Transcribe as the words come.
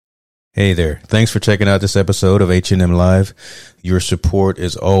Hey there. Thanks for checking out this episode of H&M Live. Your support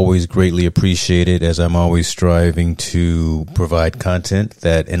is always greatly appreciated, as I'm always striving to provide content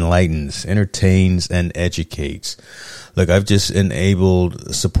that enlightens, entertains, and educates. Look, I've just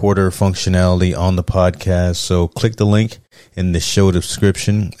enabled supporter functionality on the podcast, so click the link in the show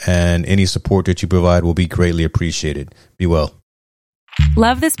description, and any support that you provide will be greatly appreciated. Be well.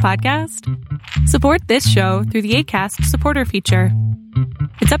 Love this podcast? Support this show through the Acast supporter feature.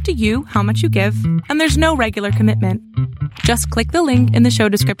 It's up to you how much you give, and there's no regular commitment. Just click the link in the show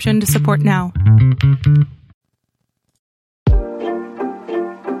description to support now.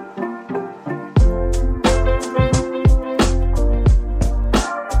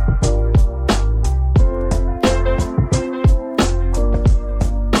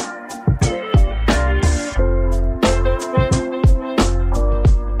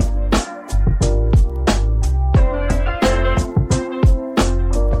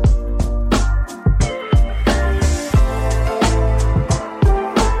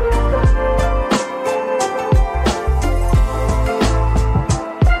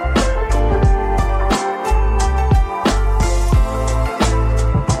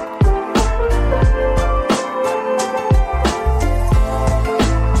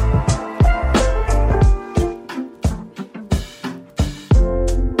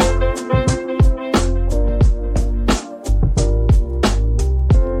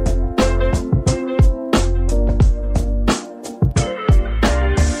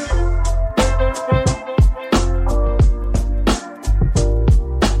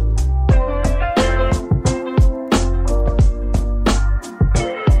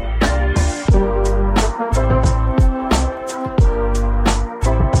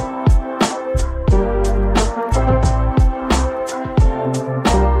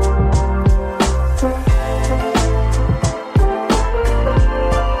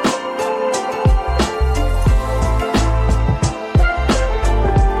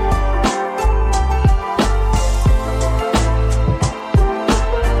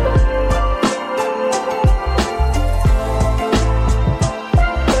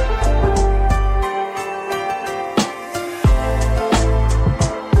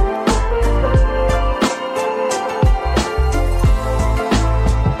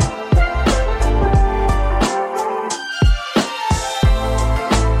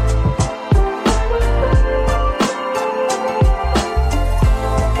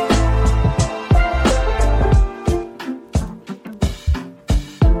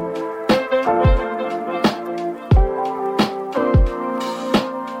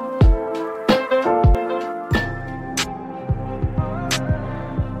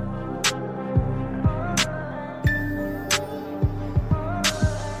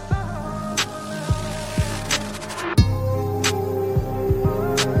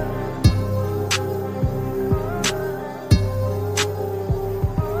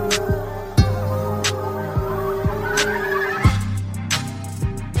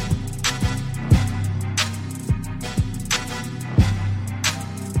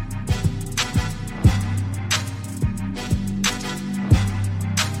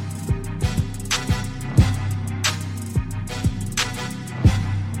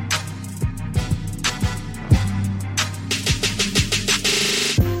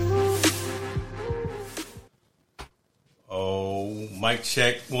 Mic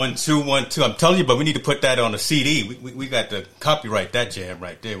check, 1 2 1 2. I'm telling you, but we need to put that on a CD. We got to copyright that jam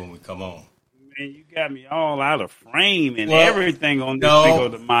right there when we come on. Man, you got me all out of frame and everything on this Cinco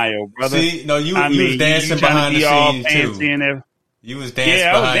de Mayo, brother. See, no, you was dancing behind the scenes too. You was dancing.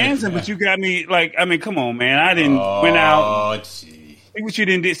 Yeah, I was dancing, but you got me like. I mean, come on, man. I didn't went out. Oh, gee. See what you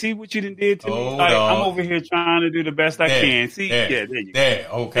didn't did. See what you didn't did to me. Like, I'm over here trying to do the best I can. See, there you go. There,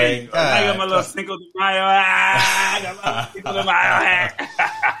 okay. I got my little Cinco de Mayo. I got my Cinco de Mayo hat.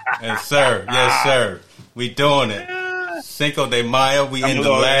 Yes, sir. Yes, sir. We doing it. Cinco de Mayo. We in the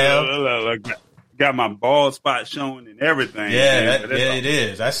lab. Got my bald spot showing and everything. Yeah, it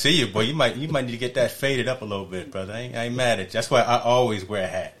is. I see you, boy. You might need to get that faded up a little bit, brother. I ain't mad at you. That's why I always wear a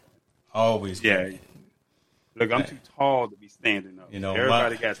hat. Always. Yeah. Look, I'm too tall to be standing up. You know,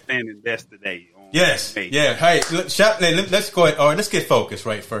 everybody got standing desks today. Yes. Yeah. Hey, let's go ahead. All right, let's get focused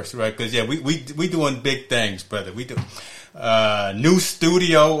right first, right? Because we doing big things, brother. We do new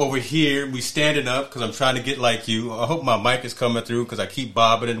studio over here. We standing up because I'm trying to get like you. I hope my mic is coming through because I keep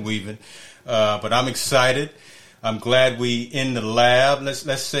bobbing and weaving. But I'm excited. I'm glad we in the lab.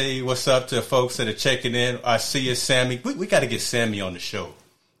 Let's say what's up to folks that are checking in. I see you, Sammy. We got to get Sammy on the show.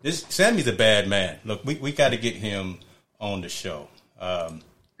 Sammy's a bad man. Look, we got to get him on the show.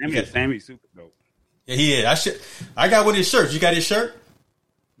 Sammy's super dope. Yeah, he is. I got one of his shirts. You got his shirt?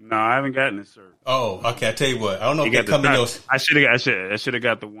 No, I haven't gotten it served. Oh, okay. I tell you what. I don't know if they come in your. I should have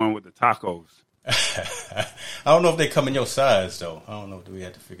got the one with the tacos. I don't know if they come in your size though. I don't know. Do we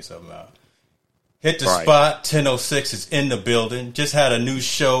have to figure something out? Hit the spot. 1006 is in the building. Just had a new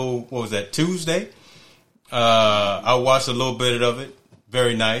show. What was that? Tuesday. I watched a little bit of it.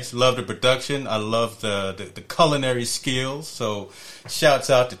 Very nice. Love the production. I love the culinary skills. So shouts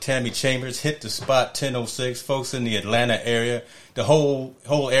out to Tammy Chambers. Hit the spot 1006. Folks in the Atlanta area. The whole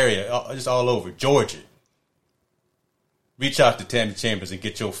area. Just all over. Georgia. Reach out to Tammy Chambers and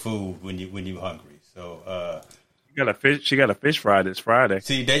get your food when you hungry. So she got a fish fry this Friday.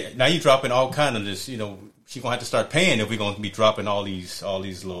 See, now you dropping all kind of this. She gonna have to start paying if we're gonna be dropping all these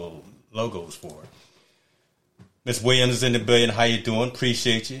little logos for her. Miss Williams is in the building. How you doing?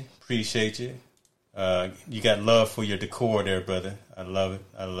 Appreciate you. You got love for your decor there, brother. I love it.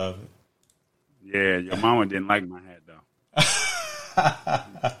 Yeah, your mama didn't like my hat though.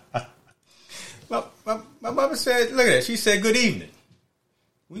 My mama said, "Look at that." She said, "Good evening."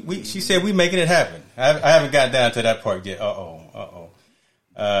 She said, "We making it happen." I haven't gotten down to that part yet.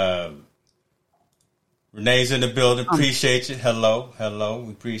 Renee's in the building. Appreciate you. Hello.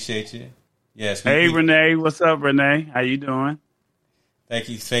 We appreciate you. Yes. Hey, Renee. What's up, Renee? How you doing? Thank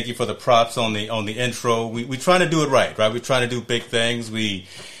you for the props on the intro. We trying to do it right? We're trying to do big things.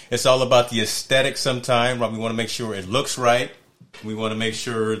 It's all about the aesthetic sometimes, right? We want to make sure it looks right. We want to make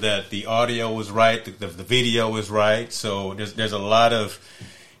sure that the audio is right, the video is right. So there's a lot of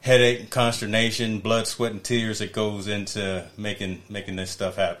headache and consternation, blood, sweat, and tears that goes into making this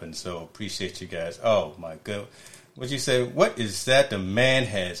stuff happen. So appreciate you guys. Oh my God. What'd you say? What is that the man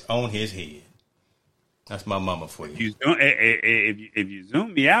has on his head? That's my mama for you. If you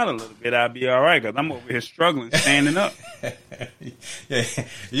zoom me out a little bit, I'll be all right because I'm over here struggling standing up. Yeah,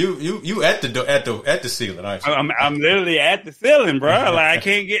 you at the ceiling, aren't you? I'm literally at the ceiling, bro. Like I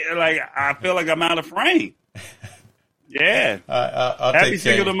can't get I feel like I'm out of frame. Yeah. I'll Happy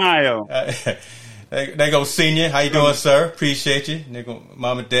Cinco de Mayo. There go Senior. How you doing, sir? Appreciate you. There go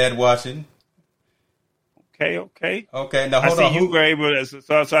Mom and Dad watching. Okay. Now hold on. You were able to,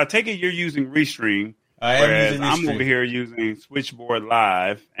 so I take it you're using Restream. I'm over here using Switchboard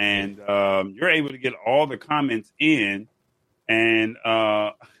Live, and you're able to get all the comments in. And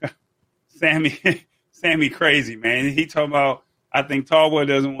Sammy crazy, man. He talking about, I think Tallboy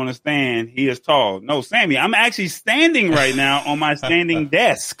doesn't want to stand. He is tall. No, Sammy, I'm actually standing right now on my standing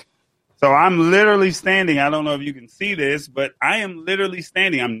desk. So I'm literally standing. I don't know if you can see this, but I am literally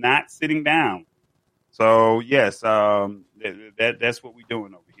standing. I'm not sitting down. So, yes, that's what we're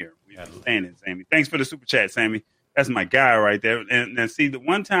doing over here. We're standing, Sammy. Thanks for the super chat, Sammy. That's my guy right there. And see, the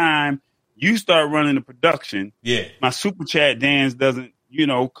one time you start running the production, my super chat dance doesn't,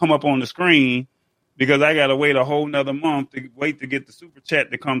 come up on the screen because I got to wait a whole nother month to wait to get the super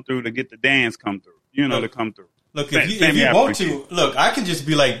chat to come through, to get the dance come through, to come through. Look, if you want to, I can just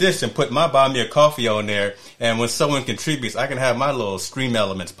be like this and put my buy me a coffee on there, and when someone contributes, I can have my little stream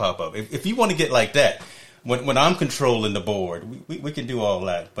elements pop up. If you want to get like that, when I'm controlling the board, we can do all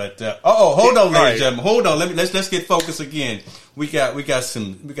that. But hold on, ladies and gentlemen, hold on. Let's get focused again. We got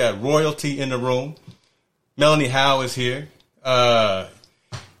royalty in the room. Melanie Howe is here.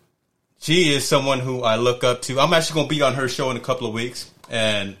 She is someone who I look up to. I'm actually going to be on her show in a couple of weeks,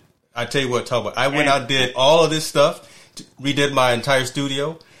 and I tell you what, talk about. I went out, did all of this stuff, redid my entire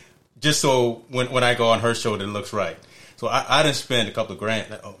studio, just so when I go on her show, that it looks right. So I didn't spend a couple of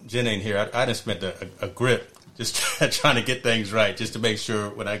grand. Oh, Jen ain't here. I didn't spend a grip just trying to get things right, just to make sure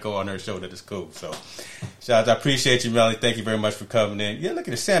when I go on her show that it's cool. So, shout out, I appreciate you, Melanie. Thank you very much for coming in. Yeah, look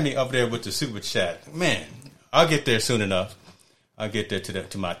at Sammy up there with the super chat. Man, I'll get there soon enough. I'll get there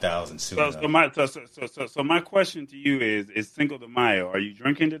to my 1,000 soon enough. So my question to you is Cinco de Mayo. Are you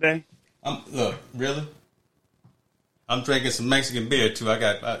drinking today? Look, really? I'm drinking some Mexican beer too. I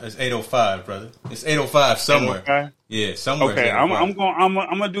got it's 8:05, brother. It's 8:05 somewhere. 8:05? Yeah, somewhere. Okay, I'm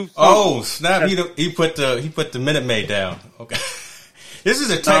gonna do. Something. Oh snap! He put the Minute Maid down. Okay, this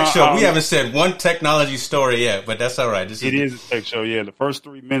is a tech show. We haven't said one technology story yet, but that's all right. It is a tech show. Yeah, the first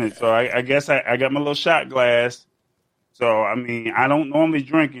 3 minutes. So I guess I got my little shot glass. So, I mean, I don't normally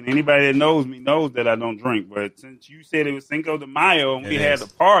drink, and anybody that knows me knows that I don't drink. But since you said it was Cinco de Mayo and we had a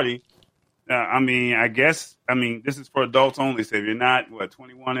party, this is for adults only. So if you're not,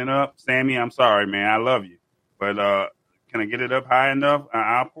 21 and up, Sammy, I'm sorry, man. I love you. But can I get it up high enough?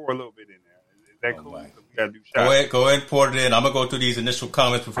 I'll pour a little bit in there. Is that cool? We got to do shots. Go ahead and pour it in. I'm going to go through these initial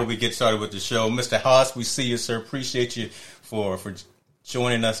comments before we get started with the show. Mr. Haas, we see you, sir. Appreciate you for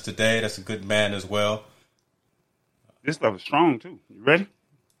joining us today. That's a good man as well. This stuff is strong, too. You ready?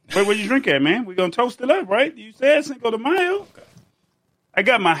 Where you drink at, man? We're going to toast it up, right? You said Cinco de Mayo. I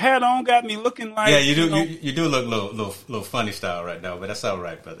got my hat on, got me looking like you do. You do look little funny style right now, but that's all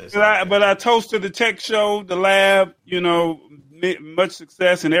right, brother. But I toast to the tech show, the lab. Much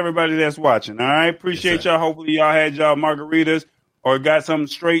success and everybody that's watching. All right, appreciate y'all. Hopefully y'all had y'all margaritas or got something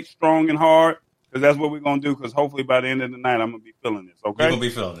straight, strong, and hard. Because that's what we're gonna do. Because hopefully by the end of the night, I'm gonna be feeling this. Okay, you're gonna be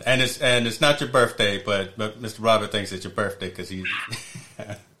feeling it, and it's not your birthday, but Mr. Robert thinks it's your birthday because he.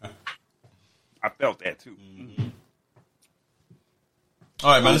 I felt that too. Mm-hmm.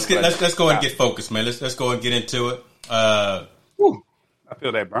 All right, man. Let's go and get focused, man. Let's go and get into it. I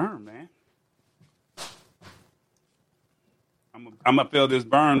feel that burn, man. I'm gonna feel this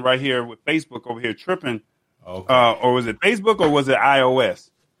burn right here with Facebook over here tripping. Okay. Or was it Facebook or was it iOS?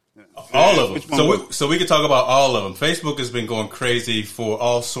 All of them. So we can talk about all of them. Facebook has been going crazy for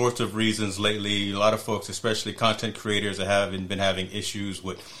all sorts of reasons lately. A lot of folks, especially content creators, have been having issues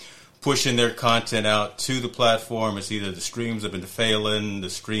with pushing their content out to the platform. It's either the streams have been failing, the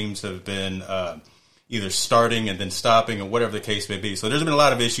streams have been either starting and then stopping, or whatever the case may be. So there's been a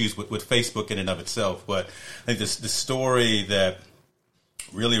lot of issues with Facebook in and of itself. But I think the story that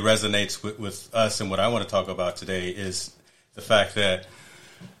really resonates with us and what I want to talk about today is the fact that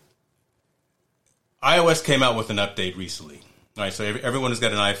iOS came out with an update recently. All right, so everyone has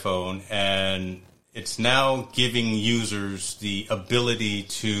got an iPhone, and it's now giving users the ability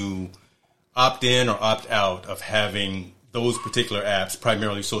to opt in or opt out of having those particular apps,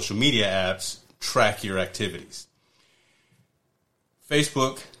 primarily social media apps, track your activities.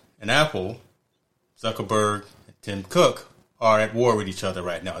 Facebook and Apple, Zuckerberg and Tim Cook, are at war with each other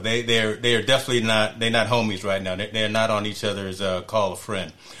right now. They are definitely not homies right now. They're not on each other's call a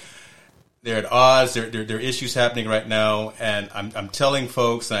friend. They're at odds. There are issues happening right now, and I'm telling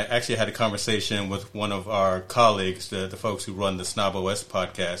folks. And I actually had a conversation with one of our colleagues, the folks who run the Snob OS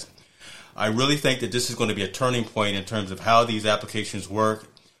podcast. I really think that this is going to be a turning point in terms of how these applications work,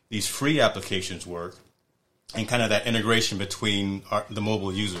 these free applications work, and kind of that integration between the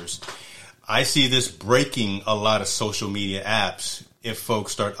mobile users. I see this breaking a lot of social media apps if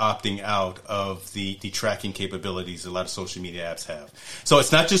folks start opting out of the tracking capabilities a lot of social media apps have. So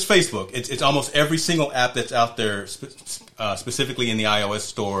it's not just Facebook. It's almost every single app that's out there, specifically in the iOS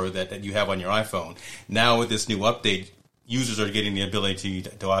store that you have on your iPhone. Now with this new update, users are getting the ability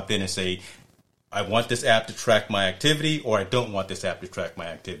to opt in and say, I want this app to track my activity, or I don't want this app to track my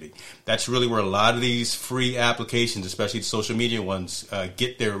activity. That's really where a lot of these free applications, especially the social media ones,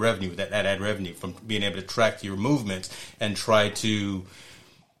 get their revenue, that ad revenue, from being able to track your movements and try to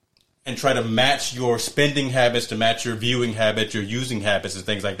match your spending habits, to match your viewing habits, your using habits, and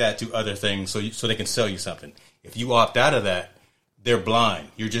things like that to other things, so they can sell you something. If you opt out of that, they're blind.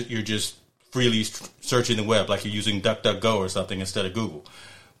 You're just freely searching the web like you're using DuckDuckGo or something instead of Google.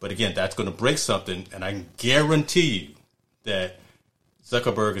 But again, that's going to break something, and I guarantee you that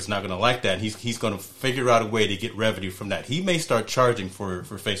Zuckerberg is not going to like that. He's going to figure out a way to get revenue from that. He may start charging for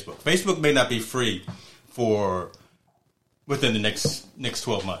Facebook. Facebook may not be free for within the next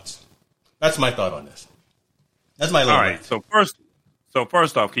 12 months. That's my thought on this. That's my little all right. Rant. So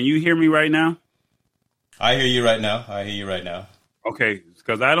first off, can you hear me right now? I hear you right now. Okay,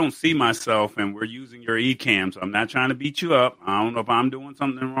 because I don't see myself, and we're using your eCam, so I'm not trying to beat you up. I don't know if I'm doing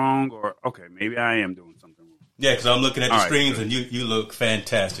something wrong, or okay, maybe I am doing something wrong. Yeah, because I'm looking at the screens, and you look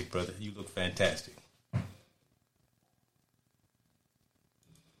fantastic, brother. You look fantastic.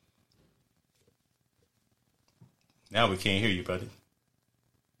 Now we can't hear you, buddy.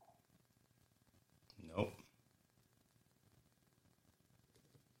 Nope.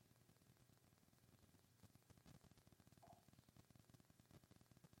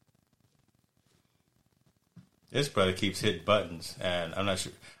 This brother keeps hitting buttons, and I'm not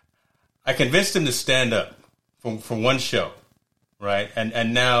sure. I convinced him to stand up for one show, right?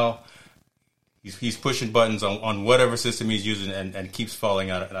 And now he's pushing buttons on whatever system he's using and keeps falling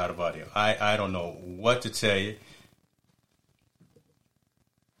out of audio. I don't know what to tell you.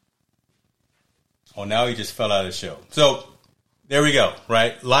 Oh, now he just fell out of the show. So there we go,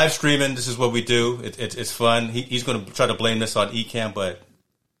 right? Live streaming, this is what we do. It's fun. He's going to try to blame this on eCam, but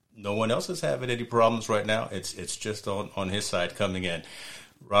no one else is having any problems right now. It's just on his side coming in.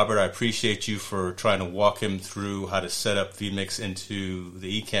 Robert, I appreciate you for trying to walk him through how to set up vMix into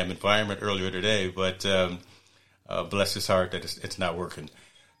the eCam environment earlier today, but bless his heart that it's not working.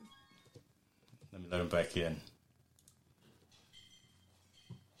 Let me let him back in.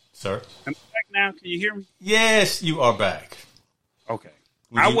 Sir? I'm back now. Can you hear me? Yes, you are back. Okay.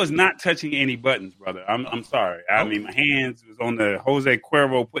 I was not touching any buttons, brother. I'm sorry. I mean, my hands was on the Jose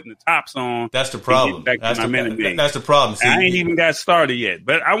Cuervo putting the tops on. That's the problem. That's the problem. See, I ain't even got started yet.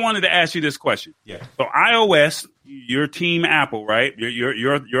 But I wanted to ask you this question. Yeah. So iOS, your team Apple, right?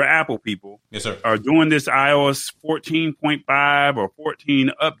 Your Apple people, yes, sir, are doing this iOS 14.5 or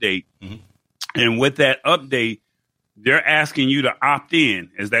 14 update. Mm-hmm. And with that update, they're asking you to opt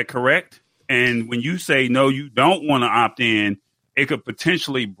in. Is that correct? And when you say no, you don't want to opt in, it could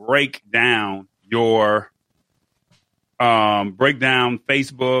potentially break down your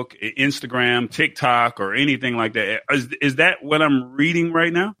Facebook, Instagram, TikTok, or anything like that. Is that what I'm reading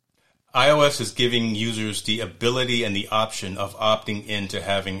right now? iOS is giving users the ability and the option of opting into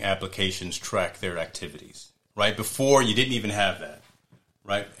having applications track their activities. Right before, you didn't even have that.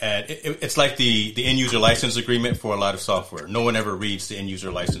 Right, and it's like the end user license agreement for a lot of software. No one ever reads the end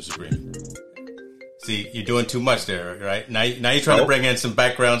user license agreement. See, you're doing too much there, right? Now you're trying to bring in some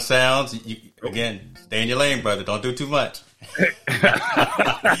background sounds. Again, stay in your lane, brother. Don't do too much.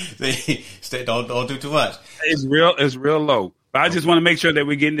 Don't do too much. It's real low. But I just want to make sure that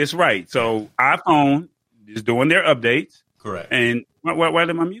we're getting this right. So iPhone is doing their updates. Correct. And why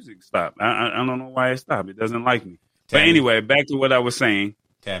did my music stop? I don't know why it stopped. It doesn't like me. Tammy. But anyway, back to what I was saying.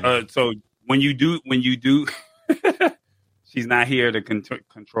 So when you do, she's not here to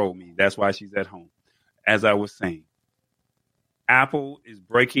control me. That's why she's at home. As I was saying, Apple is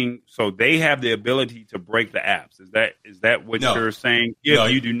breaking, so they have the ability to break the apps. Is that what you're saying?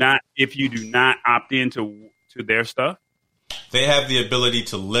 If you do not opt into their stuff, they have the ability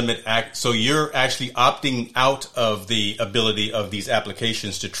to limit so you're actually opting out of the ability of these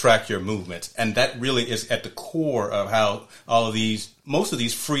applications to track your movements, and that really is at the core of how most of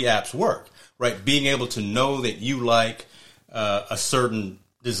these free apps work. Right, being able to know that you like a certain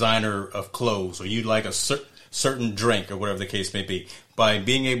designer of clothes, or you like a certain drink, or whatever the case may be, by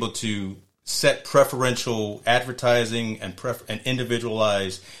being able to set preferential advertising and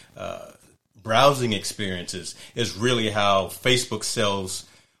individualized browsing experiences is really how Facebook sells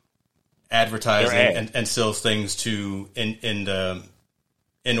advertising and sells things to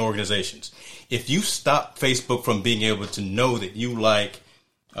in organizations. If you stop Facebook from being able to know that you like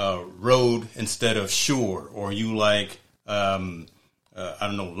Rode instead of Shure, or you like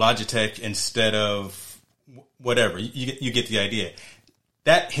Logitech instead of whatever, you get the idea.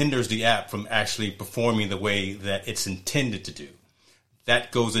 That hinders the app from actually performing the way that it's intended to do.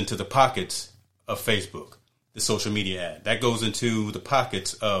 That goes into the pockets of Facebook, the social media ad. That goes into the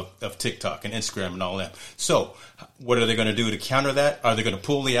pockets of TikTok and Instagram and all that. So what are they going to do to counter that? Are they going to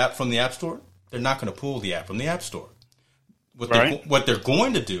pull the app from the App Store? They're not going to pull the app from the App Store. What they're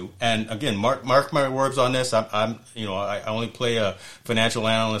going to do, and again, mark my words on this. I only play a financial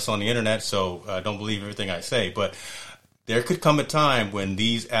analyst on the internet, so don't believe everything I say. But there could come a time when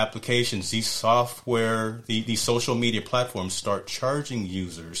these applications, these software, these social media platforms start charging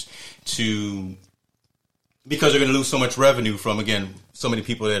users because they're going to lose so much revenue from, again, so many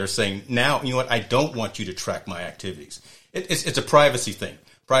people that are saying, now, you know what, I don't want you to track my activities. It's a privacy thing.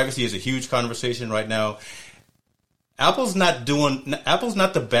 Privacy is a huge conversation right now. Apple's not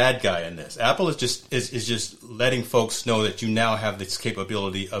the bad guy in this. Apple is just letting folks know that you now have this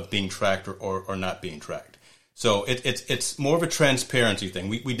capability of being tracked or not being tracked. So it's more of a transparency thing.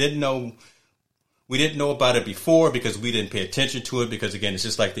 We didn't know about it before because we didn't pay attention to it, because again, it's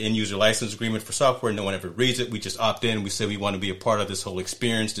just like the end user license agreement for software. No one ever reads it. We just opt in. We say we want to be a part of this whole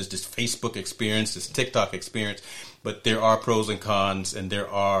experience, this Facebook experience, this TikTok experience. But there are pros and cons, and there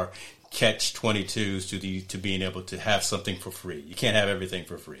are catch-22s to being able to have something for free. You can't have everything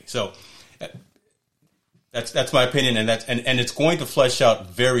for free. So that's my opinion, and it's going to flesh out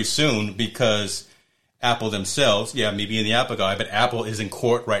very soon, because Apple themselves, me being the Apple guy, but Apple is in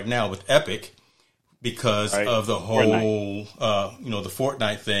court right now with Epic because of the whole the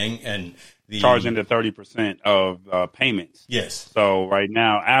Fortnite thing and the charging the 30% of payments. Yes. So right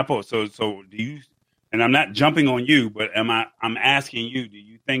now, Apple. So do you? And I'm not jumping on you, but I'm asking you, do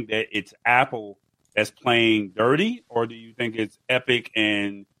you think that it's Apple that's playing dirty, or do you think it's Epic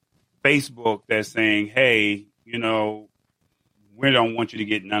and Facebook that's saying, hey, we don't want you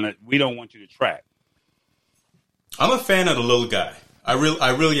to we don't want you to track? I'm a fan of the little guy. I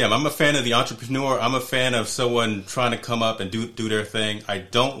really am. I'm a fan of the entrepreneur. I'm a fan of someone trying to come up and do their thing. I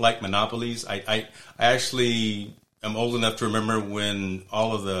don't like monopolies. I actually am old enough to remember when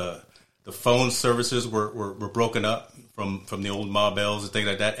all of the phone services were broken up from the old Ma Bells and things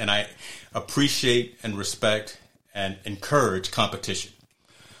like that. And I appreciate and respect and encourage competition.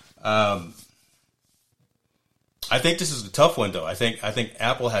 I think this is a tough one, though. I think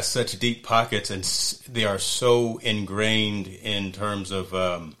Apple has such deep pockets, and they are so ingrained in terms of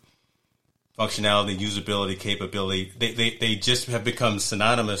functionality, usability, capability. They just have become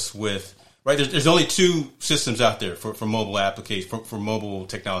synonymous with, right? There's only two systems out there for mobile application, for mobile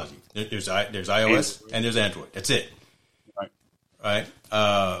technology. There's iOS and there's Android. That's it. Right.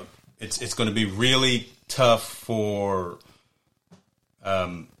 It's going to be really tough for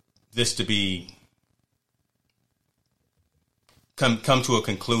this to be come to a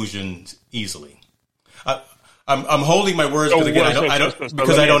conclusion easily. I'm holding my words because again, I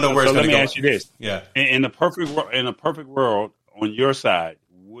don't know where it's going to go. Let me ask you this: yeah, in a perfect world, on your side,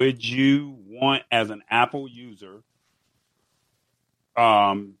 would you want, as an Apple user,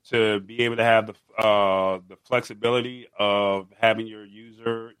 to be able to have the flexibility of having your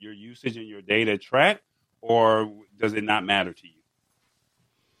usage and your data tracked, or does it not matter to you?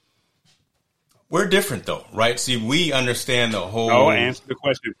 We're different, though, right? See, we understand the whole. No, answer the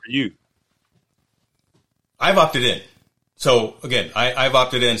question for you. I've opted in. So again, I've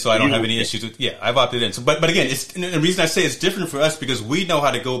opted in, so I don't have any issues with. Yeah, I've opted in. So, but again, the reason I say it's different for us because we know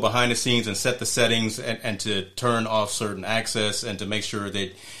how to go behind the scenes and set the settings and to turn off certain access and to make sure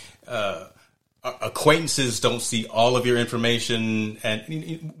that acquaintances don't see all of your information,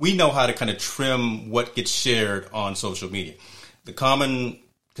 and we know how to kind of trim what gets shared on social media. The common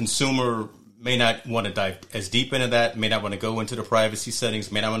consumer may not want to dive as deep into that, may not want to go into the privacy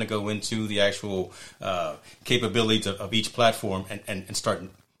settings, may not want to go into the actual capabilities of each platform and start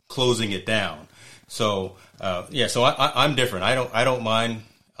closing it down. So, so I'm different. I don't mind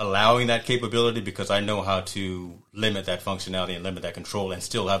allowing that capability because I know how to limit that functionality and limit that control and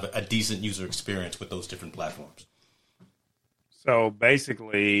still have a decent user experience with those different platforms. So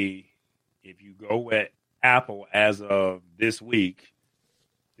basically, if you go with Apple as of this week,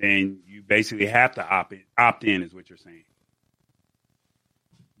 then you basically have to opt in, is what you're saying,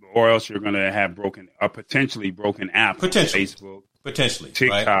 or else you're going to have potentially broken apps, Facebook, potentially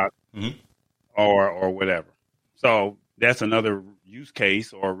TikTok, right? Mm-hmm. or whatever. So that's another use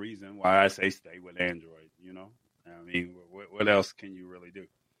case or reason why I say stay with Android. I mean, what else can you really do?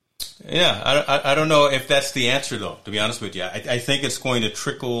 Yeah, I don't know if that's the answer, though. To be honest with you, I think it's going to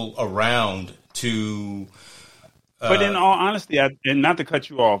trickle around to. But in all honesty, and not to cut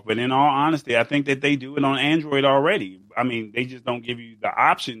you off, but in all honesty, I think that they do it on Android already. I mean, they just don't give you the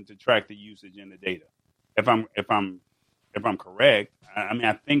option to track the usage and the data. If I'm correct, I mean,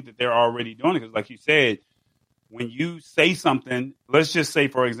 I think that they're already doing it because, like you said, when you say something, let's just say,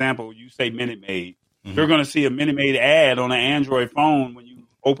 for example, you say Minute Maid, you're going to see a Minute Maid ad on an Android phone when you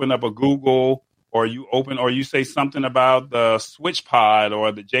open up a Google or you say something about the SwitchPod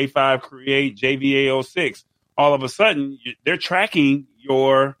or the J5 Create JVA06. All of a sudden, they're tracking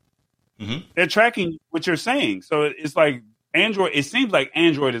they're tracking what you're saying. So it's like Android. It seems like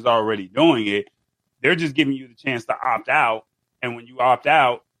Android is already doing it. They're just giving you the chance to opt out. And when you opt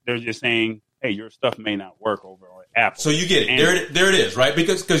out, they're just saying, hey, your stuff may not work over on Apple. So you get it. There it is, right?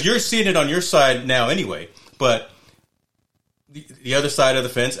 Because you're seeing it on your side now anyway. But the other side of the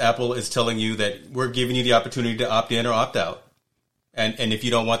fence, Apple is telling you that we're giving you the opportunity to opt in or opt out. And if you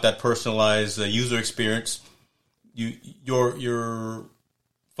don't want that personalized user experience, your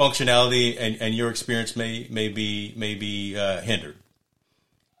functionality and your experience may be hindered.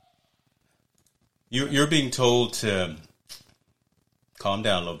 You're being told to calm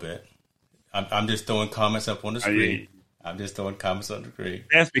down a little bit. I'm just throwing comments up on the screen. I'm just throwing comments on the screen.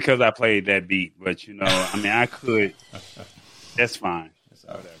 That's because I played that beat, but I mean, I could. That's fine.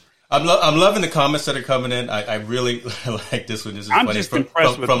 Whatever. I'm loving the comments that are coming in. I really like this one. This is I'm funny. Just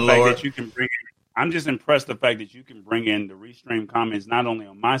impressed with the fact that you can bring. I'm just impressed the fact that you can bring in the Restream comments not only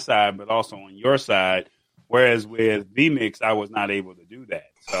on my side but also on your side. Whereas with vMix, I was not able to do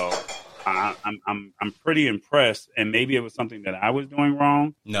that. So I'm pretty impressed. And maybe it was something that I was doing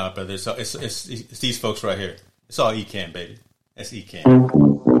wrong. No, brother, it's these folks right here. It's all Ecamm, baby. That's Ecamm.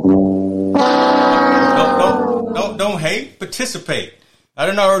 Don't hate. Participate. I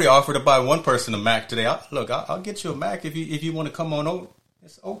didn't already offer to buy one person a Mac today. I'll get you a Mac if you want to come on over.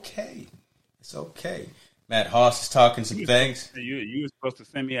 It's okay. It's okay. Matt Haas is talking some things. You were supposed to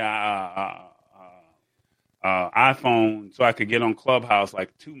send me a iPhone so I could get on Clubhouse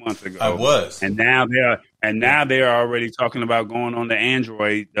like 2 months ago. I was, and now they're already talking about going on the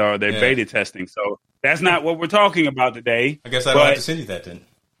Android or they're beta testing. So that's not what we're talking about today. I guess I don't have to send you that then.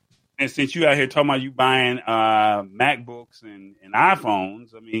 And since you out here talking about you buying MacBooks and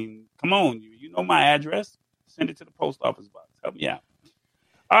iPhones, I mean, come on, you know my address. Send it to the post office box. Help me out.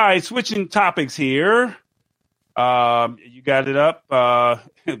 All right, switching topics here. You got it up.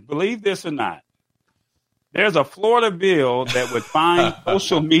 Believe this or not, There's a Florida bill that would fine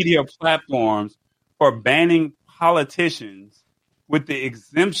social media platforms for banning politicians with the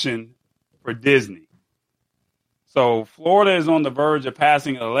exemption for Disney. So Florida is on the verge of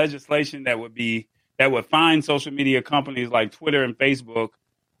passing a legislation that would fine social media companies like Twitter and Facebook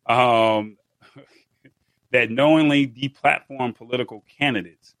that knowingly deplatform political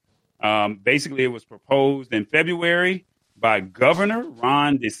candidates. Basically, it was proposed in February by Governor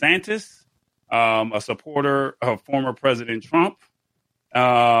Ron DeSantis, a supporter of former President Trump.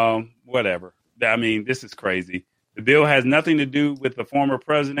 Whatever. I mean, this is crazy. The bill has nothing to do with the former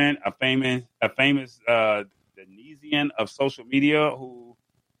president, a famous Denisian of social media who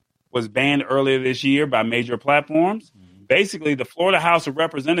was banned earlier this year by major platforms. Basically, the Florida House of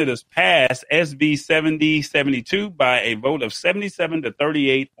Representatives passed SB 7072 by a vote of 77 to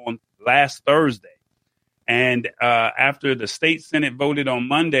 38 on last Thursday. And after the state Senate voted on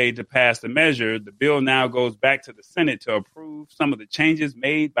Monday to pass the measure, the bill now goes back to the Senate to approve some of the changes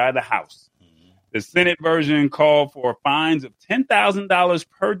made by the House. The Senate version called for fines of $10,000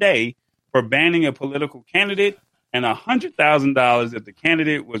 per day for banning a political candidate and $100,000 if the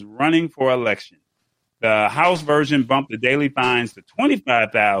candidate was running for election. The House version bumped the daily fines to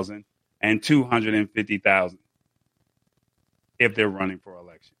 $25,000 and $250,000 if they're running for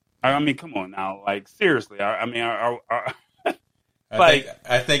election. I mean, come on now, like seriously. I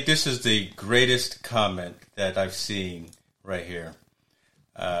think this is the greatest comment that I've seen right here.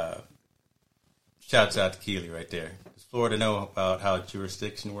 Shouts out to Keely right there. Does Florida know about how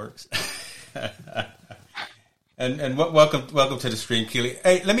jurisdiction works? And welcome to the stream, Keely.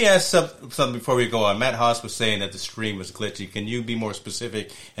 Hey, let me ask something before we go on. Matt Haas was saying that the stream was glitchy. Can you be more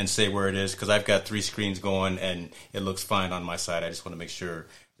specific and say where it is? Because I've got 3 screens going, and it looks fine on my side. I just want to make sure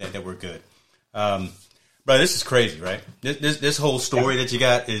that we're good. Brother, this is crazy, right? This whole story that you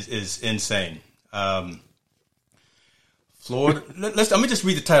got is insane. Florida. Let me just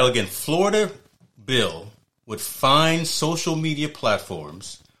read the title again. Florida bill would fine social media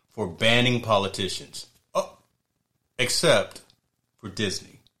platforms for banning politicians. Except for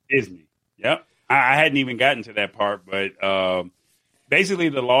Disney. Disney. Yep. I hadn't even gotten to that part, but basically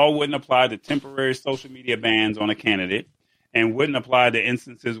the law wouldn't apply to temporary social media bans on a candidate and wouldn't apply to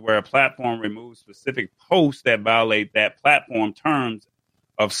instances where a platform removes specific posts that violate that platform terms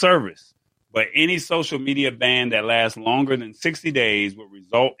of service. But any social media ban that lasts longer than 60 days would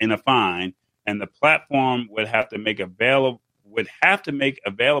result in a fine, and the platform would have to make available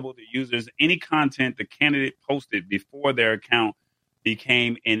to users any content the candidate posted before their account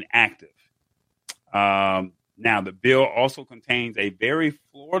became inactive. Now, the bill also contains a very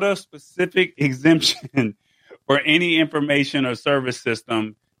Florida-specific exemption for any information or service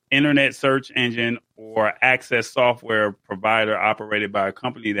system, internet search engine, or access software provider operated by a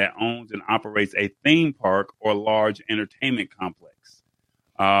company that owns and operates a theme park or large entertainment complex.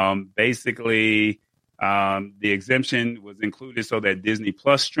 The exemption was included so that Disney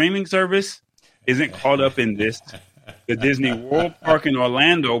Plus streaming service isn't caught up in this. The Disney World Park in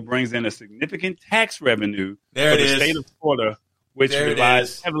Orlando brings in a significant tax revenue for the state of Florida, which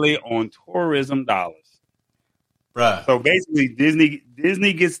relies heavily on tourism dollars. Bruh. So basically,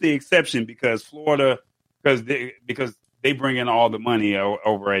 Disney gets the exception because Florida, because they bring in all the money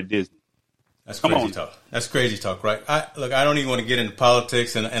over at Disney. That's crazy talk. That's crazy talk, right? I don't even want to get into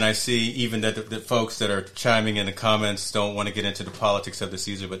politics, and I see even that the folks that are chiming in the comments don't want to get into the politics of the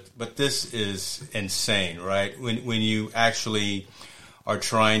Caesar, but this is insane, right? When you actually are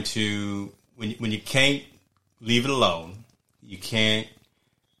trying to, when you can't leave it alone, you can't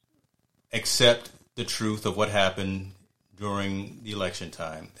accept the truth of what happened during the election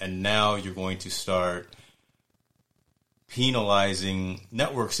time, and now you're going to start penalizing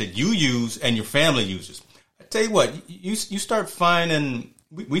networks that you use and your family uses. I tell you what, you start finding.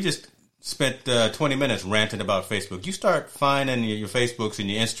 We just spent 20 minutes ranting about Facebook. You start finding your Facebooks and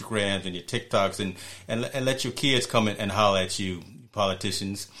your Instagrams and your TikToks and let your kids come in and holler at you,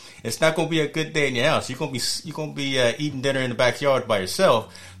 politicians. It's not going to be a good day in your house. You're going to be eating dinner in the backyard by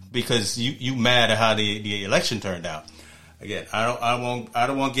yourself because you mad at how the election turned out. Again, I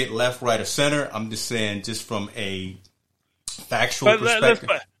don't want to get left, right, or center. I'm just saying, just from a factual perspective.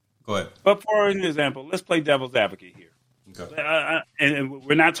 Go ahead. But for an example, let's play devil's advocate here. Okay. And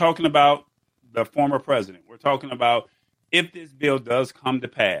we're not talking about the former president. We're talking about if this bill does come to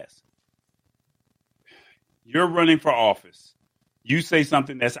pass. You're running for office. You say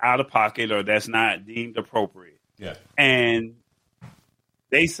something that's out of pocket or that's not deemed appropriate. Yeah. And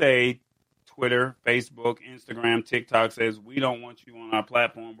they say Twitter, Facebook, Instagram, TikTok says, we don't want you on our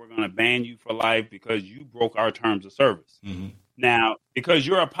platform. We're going to ban you for life because you broke our terms of service. Mm-hmm. Now, because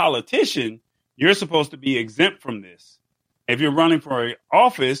you're a politician, you're supposed to be exempt from this. If you're running for an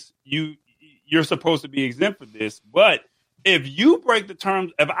office, you're supposed to be exempt from this. But if I break the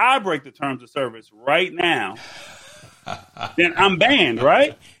terms of service right now, then I'm banned,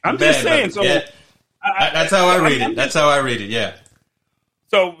 right? I'm just saying. So yeah. That's how I read it. That's how I read it. Yeah.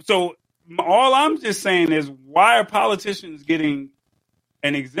 So all I'm just saying is, why are politicians getting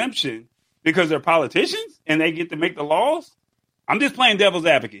an exemption? Because they're politicians and they get to make the laws? I'm just playing devil's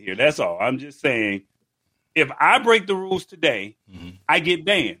advocate here. That's all. I'm just saying, if I break the rules today, I get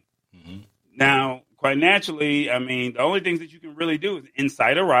banned. Now, quite naturally, I mean, the only things that you can really do is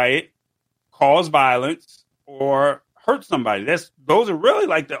incite a riot, cause violence, or hurt somebody. Those are really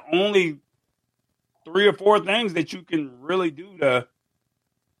like the only 3 or 4 things that you can really do to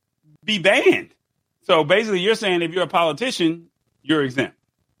be banned. So basically, you're saying if you're a politician, you're exempt.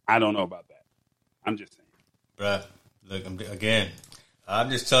 I don't know about that. I'm just saying. Bruh, look, I'm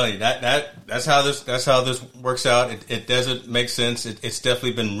just telling you that's how this works out. It doesn't make sense. It's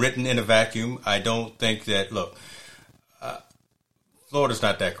definitely been written in a vacuum. I don't think that. Look, Florida's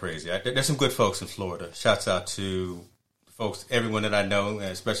not that crazy. There's some good folks in Florida. Shouts out to folks, everyone that I know, and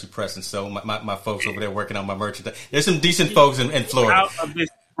especially Preston. So my folks over there working on my merchandise. There's some decent folks in Florida. Out of this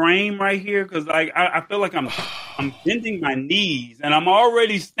frame right here, because I feel like I'm bending my knees and I'm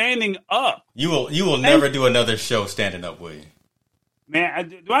already standing up. You will never do another show standing up, will you? Man,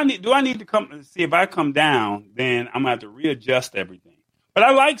 do I need to come see? If I come down, then I'm gonna have to readjust everything. But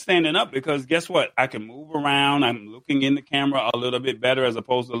I like standing up because guess what? I can move around. I'm looking in the camera a little bit better as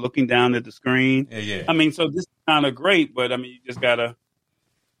opposed to looking down at the screen. Yeah. I mean, so this is kind of great, but I mean, you just gotta,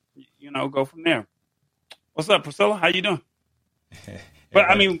 go from there. What's up, Priscilla? How you doing? But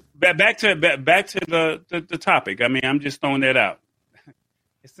I mean, back to the topic. I mean, I'm just throwing that out.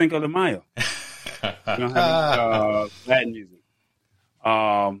 It's Cinco de Mayo. You don't have Latin music.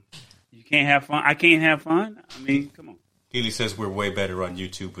 You can't have fun. I can't have fun. I mean, come on. Healy says we're way better on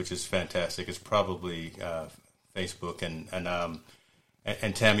YouTube, which is fantastic. It's probably Facebook,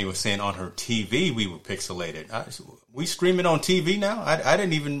 and Tammy was saying on her TV we were pixelated. We stream it on TV now. I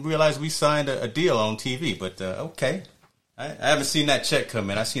didn't even realize we signed a deal on TV, but okay. I haven't seen that check come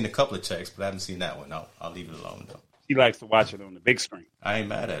in. I've seen a couple of checks, but I haven't seen that one. I'll leave it alone though. He likes to watch it on the big screen. I ain't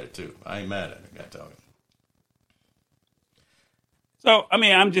mad at it too. I got talking. So, I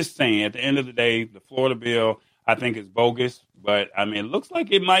mean, I'm just saying, at the end of the day, the Florida bill, I think is bogus. But, I mean, it looks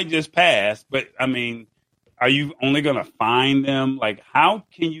like it might just pass. But, I mean, are you only going to fine them? Like, how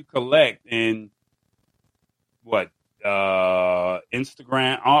can you collect in,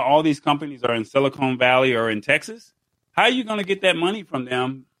 Instagram? All these companies are in Silicon Valley or in Texas. How are you going to get that money from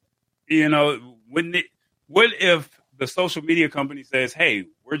them? What if the social media company says, hey,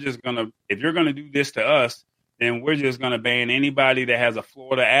 if you're going to do this to us, then we're just going to ban anybody that has a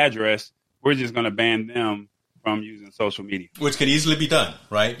Florida address. We're just going to ban them from using social media, which can easily be done,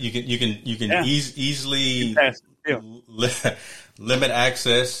 right? You can easily limit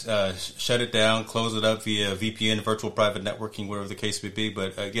access, shut it down, close it up via VPN, virtual private networking, whatever the case may be.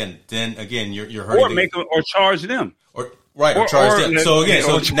 But again, you're hurting or charge them, or charge them. So again,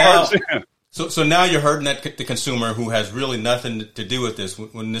 So now you're hurting the consumer who has really nothing to do with this.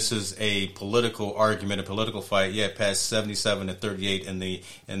 When this is a political argument, a political fight, it passed 77-38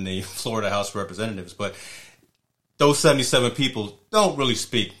 in the Florida House of Representatives. But those 77 people don't really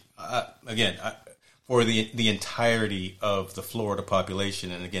speak for the entirety of the Florida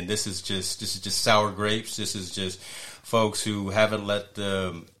population. And again, this is just sour grapes. This is just folks who haven't let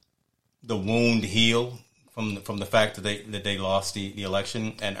the wound heal from the fact that they lost the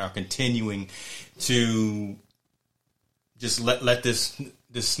election and are continuing to just let this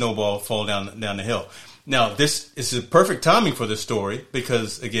snowball fall down the hill. Now, this is a perfect timing for this story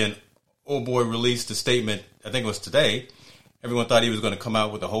because, again, Old Boy released a statement, I think it was today. Everyone thought he was going to come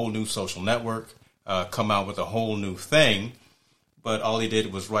out with a whole new social network, come out with a whole new thing, but all he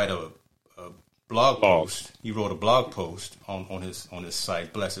did was write a blog post. He wrote a blog post on his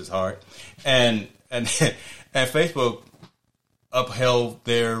site, bless his heart, and Facebook upheld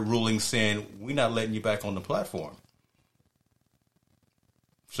their ruling saying, we're not letting you back on the platform.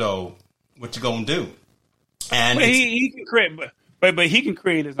 So what you gonna do? And he can create, but he can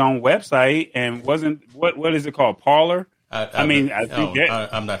create his own website. And what is it called? Parler. I think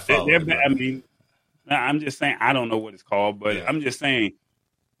I'm not following. I mean, I'm just saying I don't know what it's called, but yeah. I'm just saying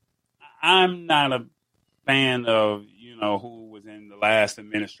I'm not a fan of who was in the last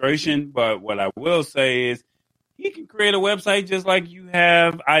administration. But what I will say is he can create a website just like you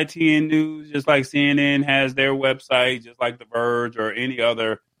have ITN News, just like CNN has their website, just like The Verge or any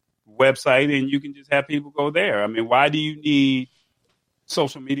other website, and you can just have people go there. I mean, why do you need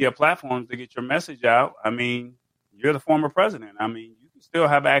social media platforms to get your message out. I mean, you're the former president. I mean, you can still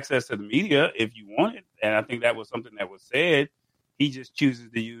have access to the media if you want it. And I think that was something that was said. He just chooses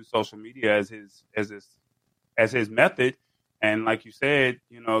to use social media as his method. And like you said,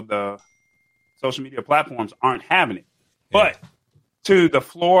 the social media platforms aren't having it. Yeah. But to the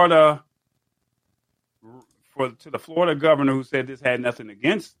Florida governor who said this had nothing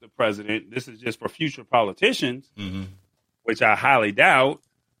against the president, this is just for future politicians, which I highly doubt.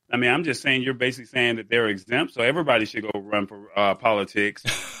 I mean, I'm just saying you're basically saying that they're exempt, so everybody should go run for politics,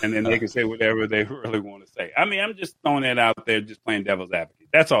 and then they can say whatever they really want to say. I mean, I'm just throwing that out there, just playing devil's advocate.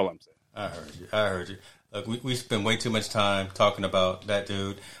 That's all I'm saying. I heard you. Look, we spend way too much time talking about that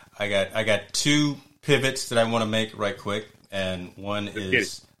dude. I got two pivots that I want to make right quick, and one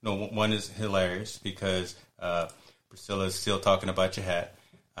is hilarious because Priscilla is still talking about your hat.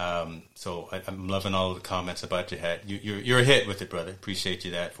 So I'm loving all of the comments about your hat. You're a hit with it, brother. Appreciate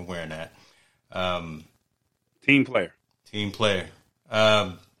you for wearing that. Team player.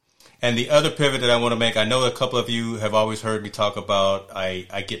 And the other pivot that I want to make, I know a couple of you have always heard me talk about,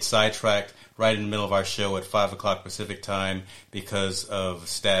 I get sidetracked right in the middle of our show at 5 o'clock Pacific time because of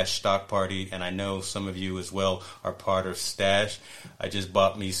Stash Stock Party. And I know some of you as well are part of Stash. I just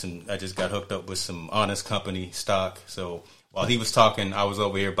got hooked up with some Honest Company stock. So while he was talking, I was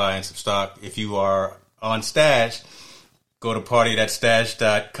over here buying some stock. If you are on Stash, go to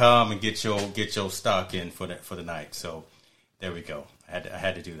party.stash.com and get your stock in for the night. So there we go. I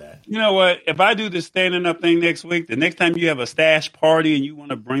had to do that. You know what? If I do this standing up thing next week, the next time you have a Stash party and you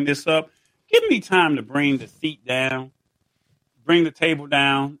want to bring this up, give me time to bring the seat down, bring the table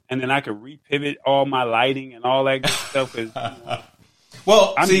down, and then I can repivot all my lighting and all that good stuff.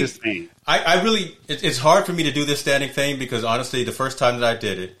 Well, I'm just saying. I really, it's hard for me to do this standing thing because honestly, the first time that I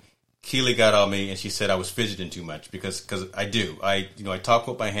did it, Keely got on me and she said I was fidgeting too much because I do. I talk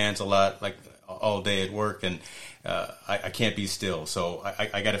with my hands a lot, like all day at work, and I can't be still. So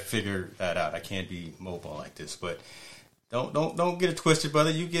I got to figure that out. I can't be mobile like this. But don't get it twisted,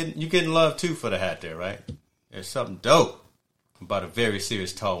 brother. You getting love too for the hat there, right? There's something dope about a very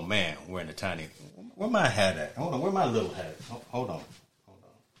serious tall man wearing a tiny. Where my hat at? Hold on. Where my little hat? Hold on.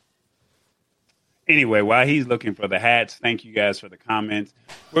 Anyway, while he's looking for the hats, thank you guys for the comments.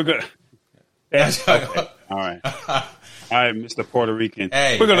 We're good. Okay. All right. All right, Mr. Puerto Rican.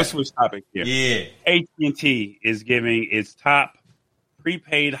 Hey, we're going to switch topic here. Yeah. AT&T is giving its top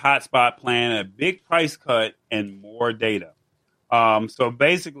prepaid hotspot plan a big price cut and more data. So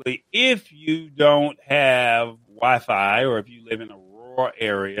basically, if you don't have Wi-Fi or if you live in a rural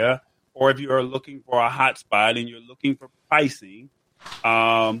area or if you are looking for a hotspot and you're looking for pricing,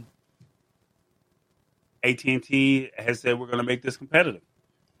 AT&T has said we're going to make this competitive.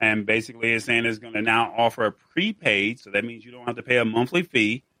 And basically it's saying it's going to now offer a prepaid, so that means you don't have to pay a monthly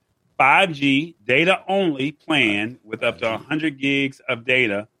fee, 5G data-only plan with up to 100 gigs of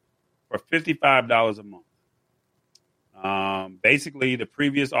data for $55 a month. Basically, the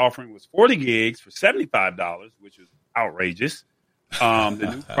previous offering was 40 gigs for $75, which is outrageous. The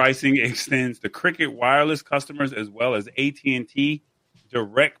new pricing extends to Cricket Wireless customers as well as AT&T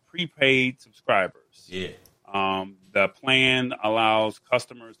direct prepaid subscribers. Yeah. The plan allows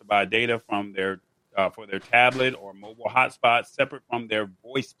customers to buy data from their for their tablet or mobile hotspot separate from their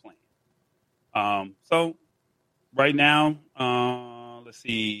voice plan. So right now, let's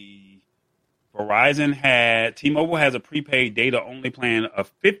see. T-Mobile has a prepaid data only plan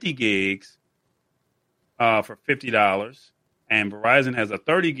of 50 gigs for $50, and Verizon has a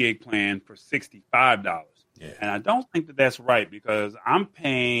 30 gig plan for $65. Yeah. And I don't think that that's right because I'm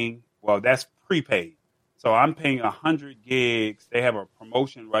paying. Well, that's prepaid. So I'm paying 100 gigs. They have a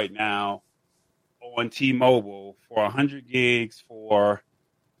promotion right now on T-Mobile for 100 gigs for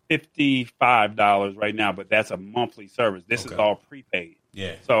 $55 right now, but that's a monthly service. This is all prepaid.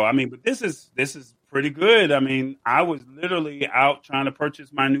 Yeah. So, I mean, but this is pretty good. I mean, I was literally out trying to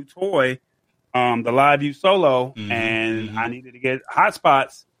purchase my new toy, the LiveView Solo, and I needed to get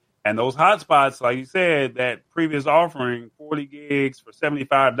hotspots. And those hotspots, like you said, that previous offering, 40 gigs for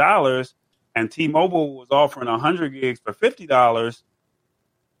 $75, and T-Mobile was offering 100 gigs for $50.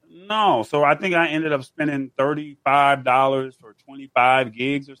 No. So I think I ended up spending $35 for 25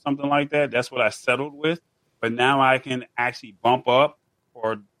 gigs or something like that. That's what I settled with. But now I can actually bump up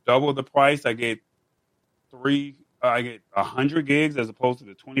or double the price. I get 100 gigs as opposed to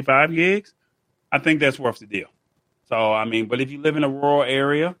the 25 gigs. I think that's worth the deal. So, I mean, but if you live in a rural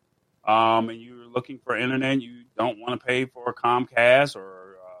area and you're looking for internet, you don't want to pay for a Comcast or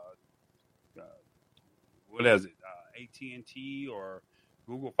what is it? AT&T or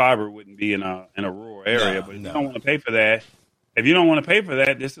Google Fiber wouldn't be in a rural area, but if you don't want to pay for that, if you don't want to pay for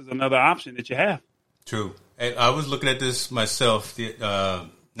that, this is another option that you have. True. And I was looking at this myself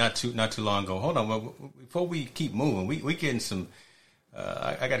not too long ago. Hold on, before we keep moving, we getting some.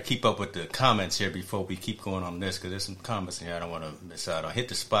 I got to keep up with the comments here before we keep going on this, because there's some comments in here I don't want to miss out on. Hit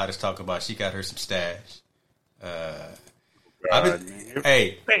the Spot is talking about she got her some stash.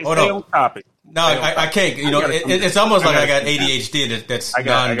 Hey, hold on topic. No, I can't. You know, it's almost like I got ADHD that's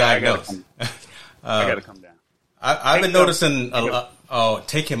non-diagnosed. I got to come down. I've been noticing.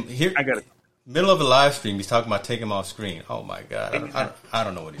 Take him here. I got to. Middle of a live stream, he's talking about taking him off screen. Oh my God, I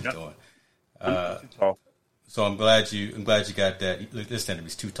don't know what he's doing. So I'm glad you got that. Listen,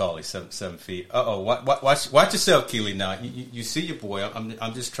 he's too tall. He's 7 feet. Watch yourself, Keely. Now you see your boy.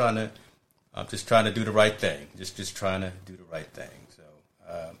 I'm just trying to do the right thing. Just trying to do the right thing. So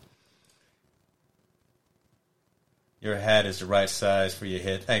your hat is the right size for your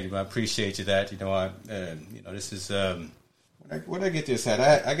head. Thank you. I appreciate you that. You know, this is where did I get this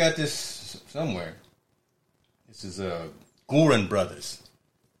hat? I got this somewhere. This is Gorin Brothers.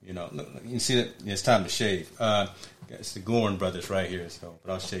 You know, you can see that it's time to shave. It's the Gorin Brothers right here. So,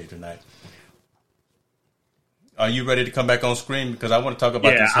 but I'll shave tonight. Are you ready to come back on screen? Because I want to talk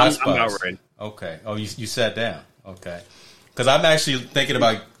about these hot spots. I'm not ready. Okay. Oh, you sat down. Okay. Because I'm actually thinking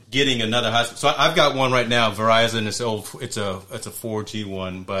about getting another hotspot. So I've got one right now. Verizon is old. It's a 4G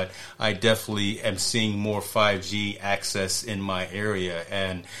one, but I definitely am seeing more 5G access in my area.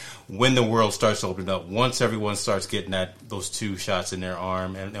 And when the world starts opening up, once everyone starts getting those 2 shots in their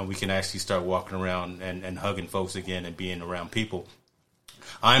arm, and we can actually start walking around and hugging folks again and being around people,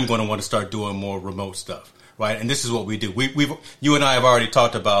 I'm going to want to start doing more remote stuff. Right, and this is what we do. You and I have already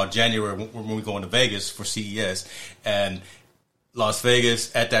talked about January when we're going to Vegas for CES, and Las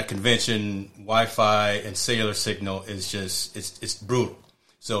Vegas at that convention, Wi-Fi and cellular signal is just it's brutal.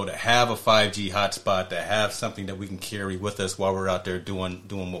 So to have a 5G hotspot, to have something that we can carry with us while we're out there doing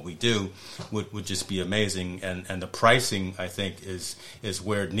what we do, would just be amazing. And the pricing, I think, is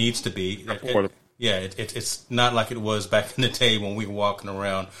where it needs to be. It's not like it was back in the day when we were walking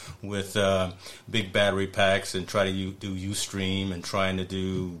around with big battery packs and try to do Ustream and trying to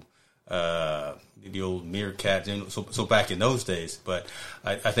do the old Meerkat. So back in those days. But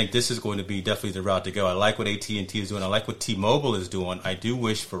I think this is going to be definitely the route to go. I like what AT&T is doing. I like what T-Mobile is doing. I do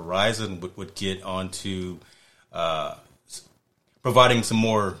wish Verizon would get onto providing some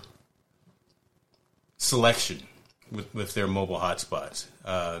more selection with their mobile hotspots.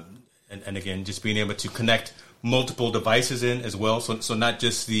 And again, just being able to connect multiple devices in as well. So not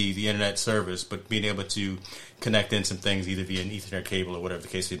just the internet service, but being able to connect in some things either via an Ethernet cable or whatever the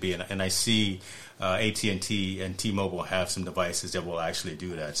case may be. And I see AT&T and T-Mobile have some devices that will actually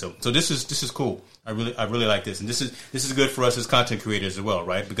do that. So this is cool. I really like this, and this is good for us as content creators as well,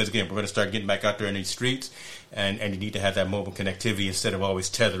 right? Because again, we're going to start getting back out there in these streets, and you need to have that mobile connectivity instead of always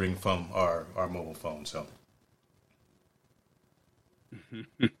tethering from our mobile phone. So.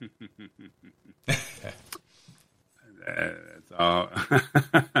 That's all.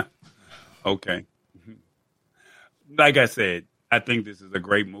 Okay. Like I said, I think this is a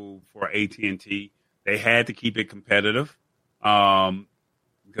great move for AT&T. They had to keep it competitive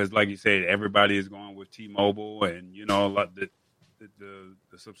because, like you said, everybody is going with T-Mobile, and you know, the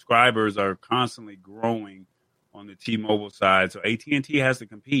subscribers are constantly growing on the T-Mobile side. So AT&T has to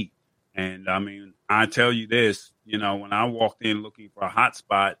compete. And I mean, I tell you this, you know, when I walked in looking for a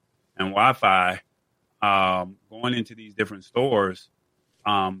hotspot and Wi-Fi, going into these different stores,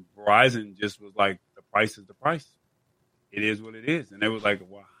 Verizon just was like, the price is the price. It is what it is. And they was like,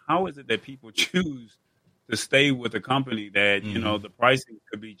 well, how is it that people choose to stay with a company that, you know, the pricing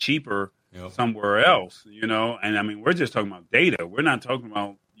could be cheaper somewhere else, you know? And I mean, we're just talking about data. We're not talking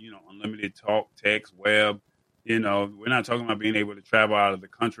about, you know, unlimited talk, text, web. You know, we're not talking about being able to travel out of the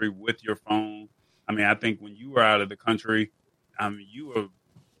country with your phone. I mean, I think when you were out of the country, you were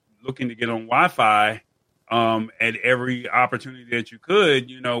looking to get on Wi-Fi at every opportunity that you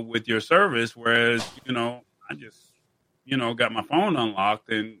could, you know, with your service. Whereas, you know, I just, you know, got my phone unlocked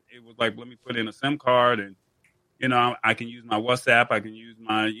and it was like, let me put in a SIM card and, you know, I can use my WhatsApp, I can use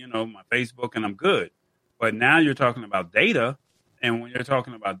my, you know, my Facebook, and I'm good. But now you're talking about data. And when you're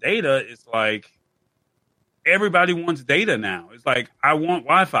talking about data, it's like, everybody wants data now. It's like, I want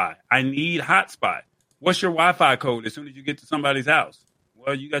Wi-Fi. I need hotspot. What's your Wi-Fi code as soon as you get to somebody's house?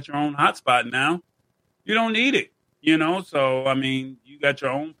 Well, you got your own hotspot now. You don't need it, you know? So, I mean, you got your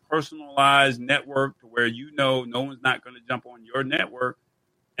own personalized network to where you know no one's not going to jump on your network.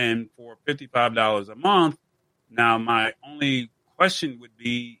 And for $55 a month, now my only question would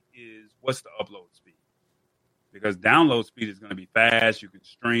be is what's the upload speed? Because download speed is going to be fast. You can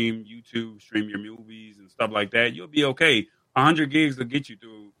stream YouTube, stream your movies and stuff like that. You'll be okay. 100 gigs will get you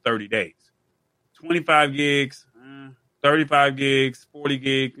through 30 days. 25 gigs, 35 gigs, 40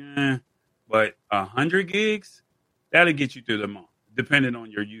 gigs, but 100 gigs, that'll get you through the month, depending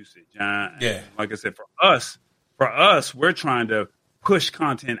on your usage. Yeah. Like I said, for us, we're trying to push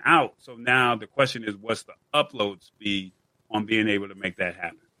content out. So now the question is, what's the upload speed on being able to make that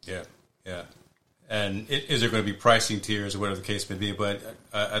happen? Yeah, yeah. And is there going to be pricing tiers or whatever the case may be? But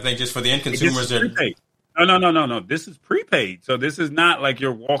I think just for the end consumers, No. This is prepaid. So this is not like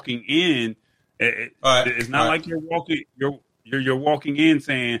you're walking in. It's not like you're walking. You're walking in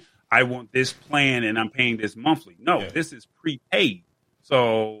saying, "I want this plan and I'm paying this monthly." No, This is prepaid.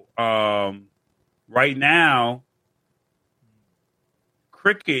 So right now,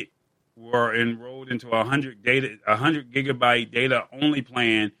 Cricket were enrolled into a 100 gigabyte data only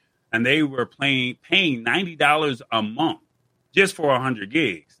plan. And they were paying $90 a month just for 100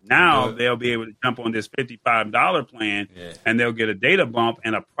 gigs. Now they'll be able to jump on this $55 plan, and they'll get a data bump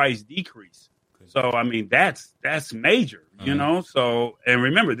and a price decrease. So I mean, that's major, you know. So, and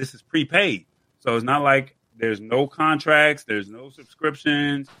remember, this is prepaid, so it's not like there's no contracts, there's no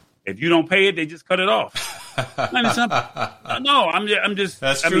subscriptions. If you don't pay it, they just cut it off. No, I'm just.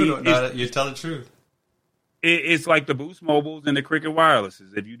 That's true. You tell the truth. It's like the Boost Mobiles and the Cricket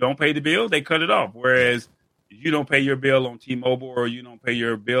Wirelesses. If you don't pay the bill, they cut it off. Whereas if you don't pay your bill on T-Mobile or you don't pay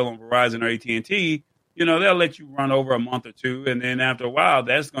your bill on Verizon or AT&T, you know, they'll let you run over a month or two. And then after a while,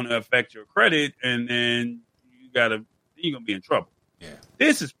 that's going to affect your credit. And then you're going to be in trouble. Yeah.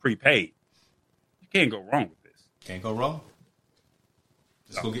 This is prepaid. You can't go wrong with this. Can't go wrong.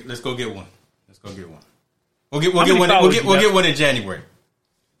 Let's go get one. We'll get one in January.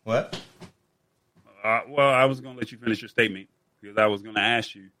 What? Well, I was going to let you finish your statement because I was going to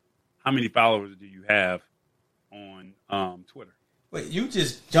ask you, how many followers do you have on Twitter? Wait, you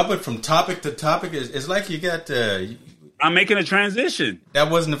just jumping from topic to topic? It's like you got... I'm making a transition.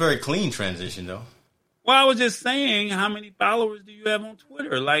 That wasn't a very clean transition, though. Well, I was just saying, how many followers do you have on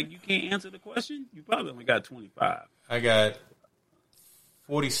Twitter? Like, you can't answer the question? You probably only got 25. I got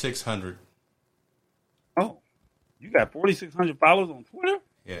 4,600. Oh, you got 4,600 followers on Twitter?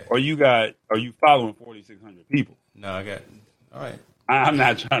 Yeah. Or are you following 4,600 people? No, I got, all right. I'm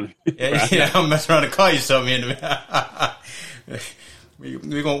not trying to. I'm not trying to call you something.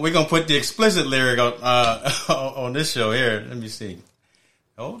 We're gonna put the explicit lyric on this show here. Let me see.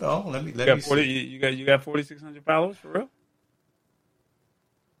 Hold on. Let me see. You got 4,600 followers for real?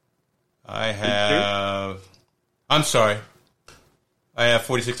 I have. I'm sorry. I have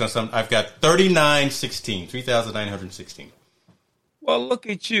 46 on something. I've got 3,916. Well, look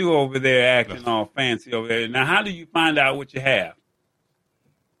at you over there acting all fancy over there. Now, how do you find out what you have?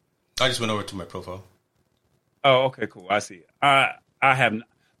 I just went over to my profile. Oh, okay, cool. I see. I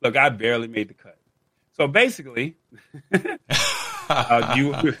barely made the cut. So basically,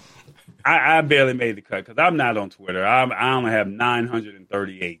 I barely made the cut because I'm not on Twitter. I only have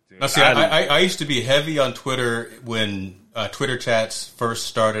 938. Now, see, I used to be heavy on Twitter when Twitter chats first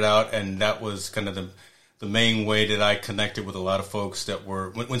started out, and that was kind of the main way that I connected with a lot of folks that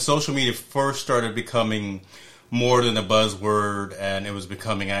were when social media first started becoming more than a buzzword, and it was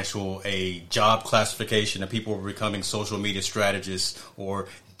becoming a job classification, and people were becoming social media strategists or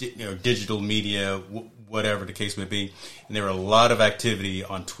digital media, whatever the case may be. And there were a lot of activity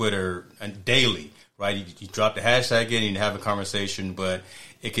on Twitter and daily, right? You drop the hashtag in and you have a conversation, but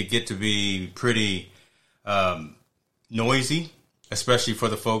it could get to be pretty noisy, especially for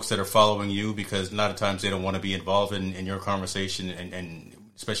the folks that are following you, because a lot of times they don't want to be involved in your conversation, and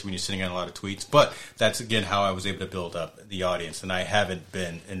especially when you're sitting on a lot of tweets. But that's, again, how I was able to build up the audience. And I haven't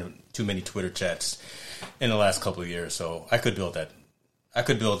been in too many Twitter chats in the last couple of years. So I could build that. I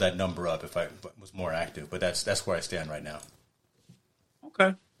could build that number up if I was more active. But that's where I stand right now.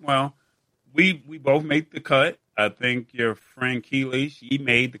 Okay. Well, we both made the cut. I think your friend Keely, she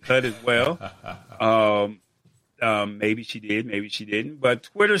made the cut as well. Maybe she did, maybe she didn't. But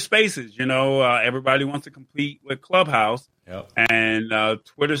Twitter Spaces, everybody wants to compete with Clubhouse. Yep. And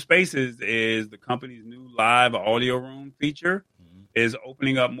Twitter Spaces is the company's new live audio room feature, is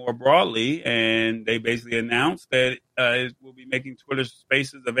opening up more broadly. And they basically announced that it will be making Twitter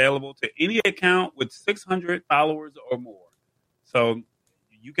Spaces available to any account with 600 followers or more. So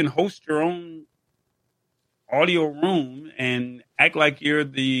you can host your own audio room and act like you're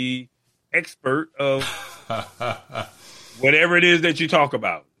the expert of whatever it is that you talk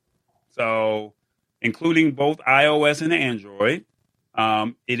about. So, including both iOS and Android,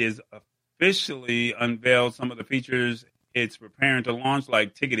 it is officially unveiled some of the features it's preparing to launch,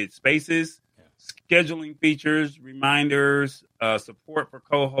 like ticketed spaces, scheduling features, reminders, support for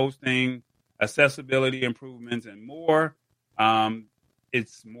co-hosting, accessibility improvements, and more.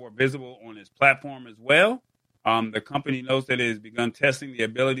 It's more visible on its platform as well. The company notes that it has begun testing the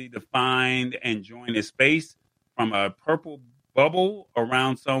ability to find and join a space from a purple bubble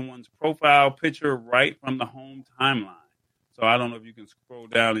around someone's profile picture right from the home timeline. So I don't know if you can scroll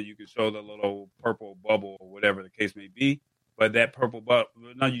down and you can show the little purple bubble or whatever the case may be. But that purple bubble,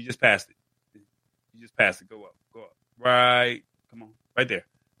 no, you just passed it. You just passed it. Go up. Right. Come on. Right there.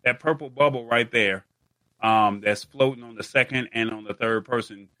 That purple bubble right there that's floating on the second and on the third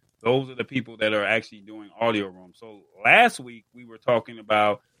person. Those are the people that are actually doing audio rooms. So last week we were talking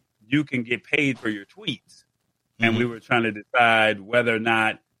about you can get paid for your tweets. And we were trying to decide whether or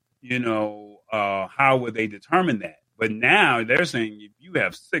not, how would they determine that? But now they're saying if you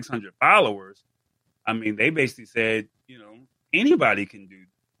have 600 followers, I mean, they basically said, anybody can do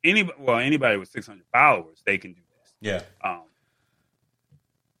anybody with 600 followers, they can do this. Yeah.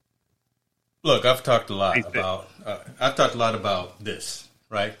 Look, I've talked a lot about this,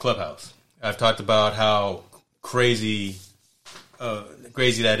 right? Clubhouse. I've talked about how crazy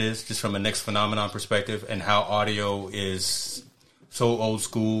that is, just from a next phenomenon perspective, and how audio is so old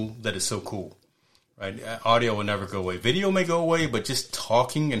school that it's so cool, right? Audio will never go away. Video may go away, but just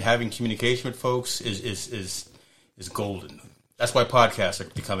talking and having communication with folks is golden. That's why podcasts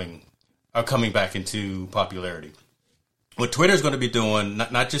are coming back into popularity. What Twitter is going to be doing,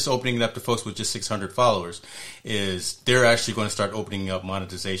 not just opening it up to folks with just 600 followers, is they're actually going to start opening up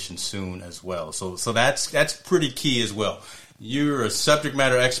monetization soon as well. So that's pretty key as well. You're a subject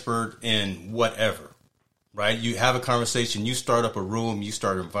matter expert in whatever, right? You have a conversation, you start up a room, you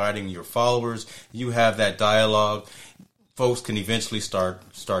start inviting your followers, you have that dialogue. Folks can eventually start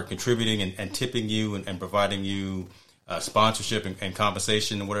contributing and tipping you and providing you sponsorship and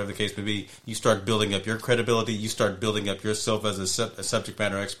compensation and whatever the case may be. You start building up your credibility. You start building up yourself as a subject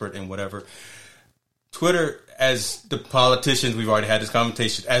matter expert in whatever. Twitter, as the politicians, we've already had this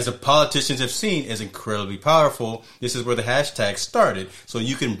conversation, as the politicians have seen, is incredibly powerful. This is where the hashtag started. So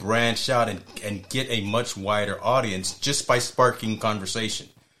you can branch out and get a much wider audience just by sparking conversation,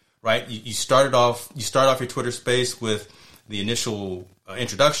 right? You start off your Twitter space with the initial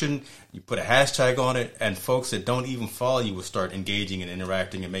introduction, you put a hashtag on it, and folks that don't even follow you will start engaging and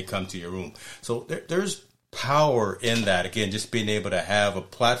interacting and may come to your room. So there's power in that. Again, just being able to have a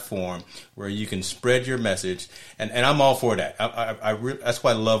platform where you can spread your message, and I'm all for that. That's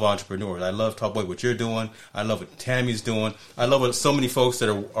why I love entrepreneurs. I love Talk Boy, what you're doing. I love what Tammy's doing. I love what so many folks that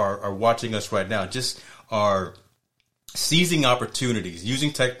are watching us right now just are seizing opportunities,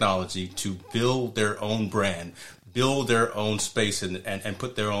 using technology to build their own brand, build their own space, and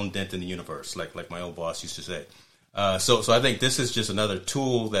put their own dent in the universe, like my old boss used to say. So I think this is just another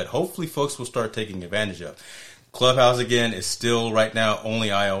tool that hopefully folks will start taking advantage of. Clubhouse, again, is still right now only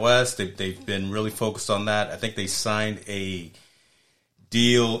iOS. They've been really focused on that. I think they signed a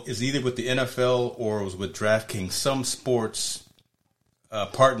deal, is either with the NFL or it was with DraftKings. Some sports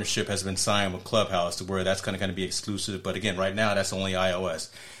partnership has been signed with Clubhouse to where that's going to be exclusive. But again, right now, that's only iOS.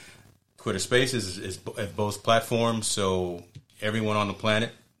 Twitter Spaces is both platforms, so everyone on the planet,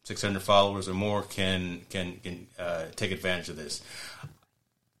 600 followers or more, can take advantage of this.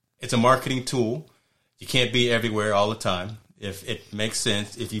 It's a marketing tool. You can't be everywhere all the time. If it makes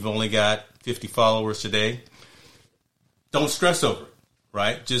sense, if you've only got 50 followers today, don't stress over it,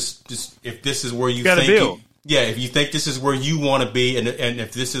 right? Just if this is where you think build. If you think this is where you want to be, and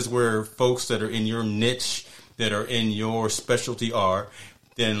if this is where folks that are in your niche, that are in your specialty are,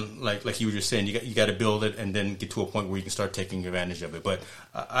 then like you were just saying, you got to build it and then get to a point where you can start taking advantage of it. But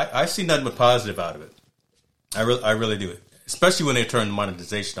I see nothing but positive out of it. I really do. Especially when they turn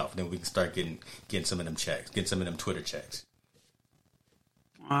monetization off, then we can start getting some of them checks, getting some of them Twitter checks.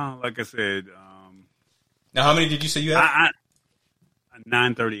 Like I said, now how many did you say you had?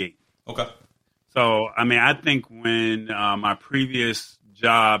 938. Okay. So I mean, I think when my previous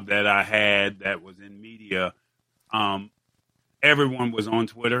job that I had that was in media, everyone was on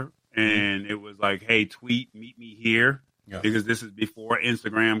Twitter, and it was like, hey, tweet, meet me here, because this is before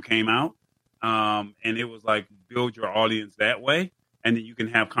Instagram came out. And it was like, build your audience that way, and then you can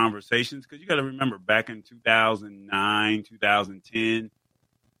have conversations. Because you got to remember, back in 2009, 2010,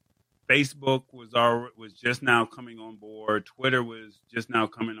 Facebook was just now coming on board. Twitter was just now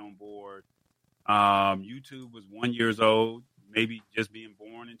coming on board. YouTube was 1 year old, maybe just being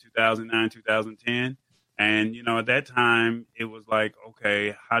born in 2009, 2010. And, at that time, it was like,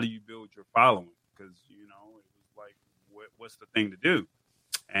 okay, how do you build your following? Because, it was like, what's the thing to do?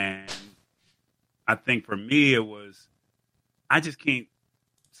 And I think for me, it was, I just can't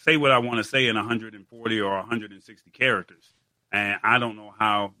say what I want to say in 140 or 160 characters. And I don't know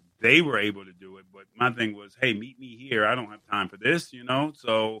how they were able to do it. But my thing was, hey, meet me here. I don't have time for this,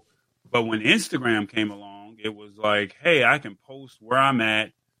 So, but when Instagram came along, it was like, hey, I can post where I'm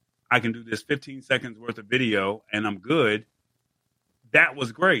at. I can do this 15 seconds worth of video and I'm good. That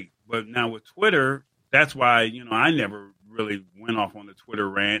was great. But now with Twitter, that's why, I never really went off on the Twitter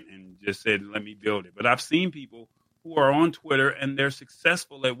rant and just said, let me build it. But I've seen people who are on Twitter and they're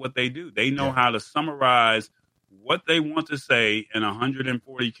successful at what they do. They know how to summarize what they want to say in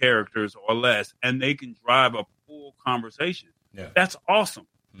 140 characters or less, and they can drive a full conversation. Yeah. That's awesome.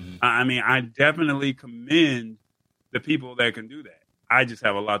 Mm-hmm. I mean, I definitely commend the people that can do that. I just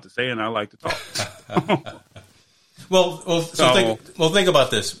have a lot to say, and I like to talk. Think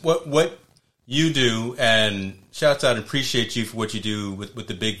about this. What you do, and shouts out and appreciate you for what you do with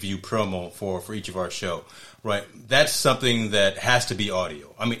the Big View promo for each of our show, right? That's something that has to be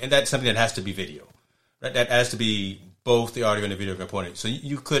audio. I mean, and that's something that has to be video. Right? That has to be both the audio and the video component. So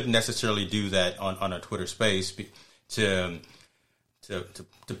you couldn't necessarily do that on a Twitter space to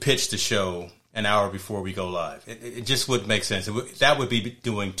pitch the show an hour before we go live. It just wouldn't make sense. That would be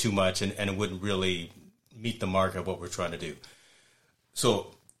doing too much, and it wouldn't really meet the mark of what we're trying to do.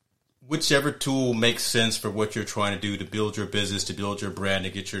 So whichever tool makes sense for what you're trying to do to build your business, to build your brand,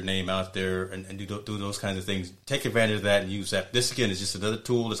 to get your name out there and do those kinds of things, take advantage of that and use that. This, again, is just another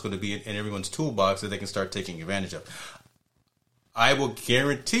tool that's going to be in everyone's toolbox that they can start taking advantage of. I will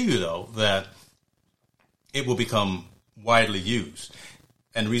guarantee you, though, that it will become widely used.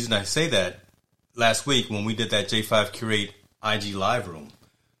 And the reason I say that, last week when we did that J5 Curate IG Live room,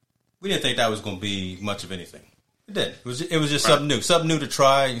 we didn't think that was going to be much of anything. It did. It was just something new to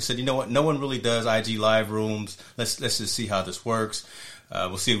try. And you said, you know what? No one really does IG Live rooms. Let's just see how this works.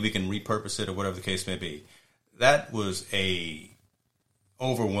 We'll see if we can repurpose it or whatever the case may be. That was a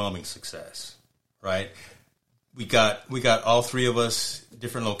overwhelming success, right? We got all three of us,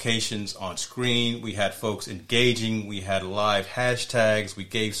 different locations on screen. We had folks engaging. We had live hashtags. We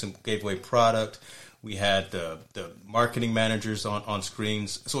gave away product. We had the marketing managers on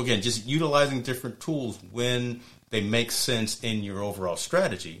screens. So again, just utilizing different tools when they make sense in your overall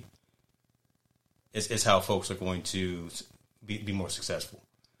strategy is how folks are going to be more successful.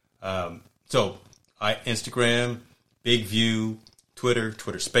 So Instagram, Big View,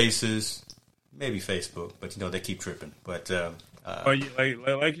 Twitter Spaces, maybe Facebook, but they keep tripping. But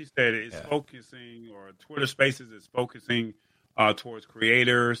like you said, it's focusing, or Twitter Spaces is focusing towards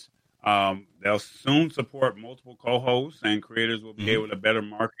creators. They'll soon support multiple co-hosts, and creators will be able to better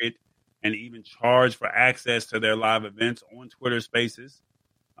market and even charge for access to their live events on Twitter Spaces.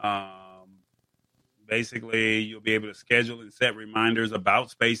 Basically, you'll be able to schedule and set reminders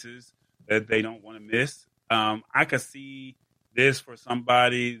about spaces that they don't want to miss. I could see this for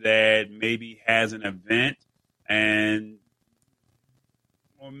somebody that maybe has an event,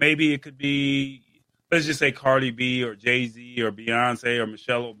 or maybe it could be, let's just say Cardi B or Jay-Z or Beyonce or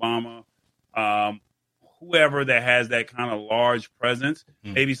Michelle Obama, whoever that has that kind of large presence,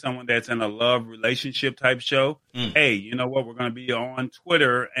 maybe someone that's in a love relationship type show. Hey, you know what? We're going to be on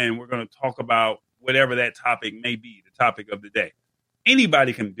Twitter and we're going to talk about whatever that topic may be, the topic of the day.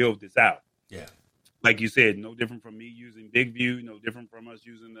 Anybody can build this out. Yeah. Like you said, no different from me using Big View, no different from us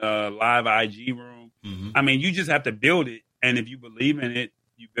using the live IG room. I mean, you just have to build it. And if you believe in it,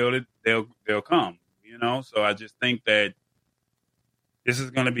 you build it, they'll come. So I just think that this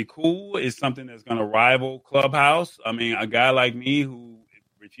is going to be cool. It's something that's going to rival Clubhouse. I mean, a guy like me who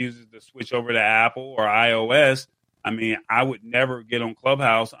refuses to switch over to Apple or iOS, I mean, I would never get on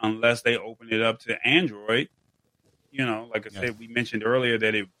Clubhouse unless they open it up to Android. Like I said, we mentioned earlier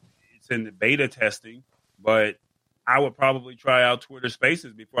that it's in the beta testing, but I would probably try out Twitter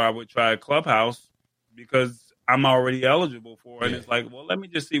Spaces before I would try Clubhouse because I'm already eligible for it. Yeah. It's like, well, let me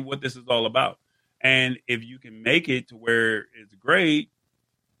just see what this is all about. And if you can make it to where it's great,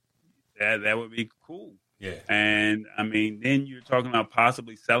 that would be cool. Yeah. And I mean, then you're talking about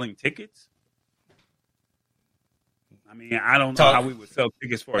possibly selling tickets. I mean, I don't know how we would sell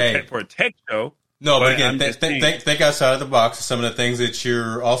tickets for a tech show. No, but again, think outside of the box. Some of the things that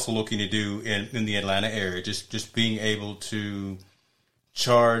you're also looking to do in the Atlanta area, just being able to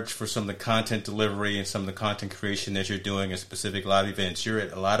charge for some of the content delivery and some of the content creation that you're doing at specific live events. You're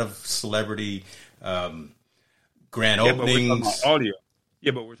at a lot of celebrity grand openings.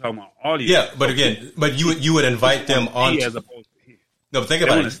 But we're talking about audio. Yeah, but again, you would invite them on as opposed to hear. No, but think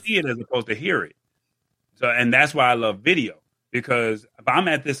about it. They want to see it as opposed to hear it. So, and that's why I love video, because if I'm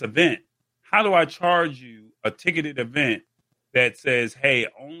at this event, how do I charge you a ticketed event that says, hey,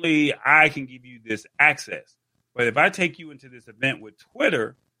 only I can give you this access? But if I take you into this event with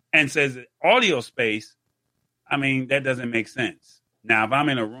Twitter and says audio space, I mean, that doesn't make sense. Now, if I'm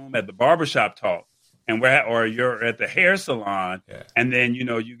in a room at the barbershop talk and or you're at the hair salon, and then,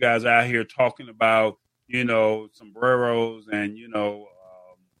 you guys are out here talking about, sombreros and,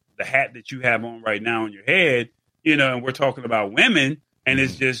 the hat that you have on right now on your head, and we're talking about women, and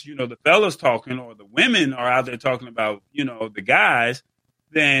it's just, the fellas talking, or the women are out there talking about, the guys,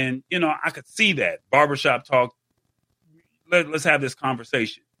 then, I could see that. Barbershop talk, let's have this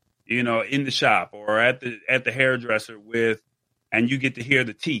conversation, in the shop or at the hairdresser and you get to hear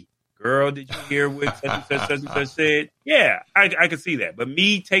the tea. Girl, did you hear what such and such said? Yeah, I could see that. But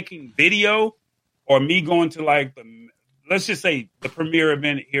me taking video or me going to let's just say the premier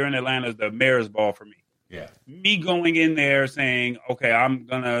event here in Atlanta is the Mayor's Ball for me. Yeah. Me going in there saying, okay,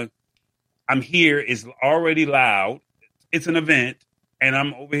 I'm here is already loud. It's an event. And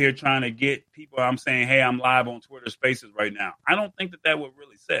I'm over here trying to get people. I'm saying, hey, I'm live on Twitter Spaces right now. I don't think that would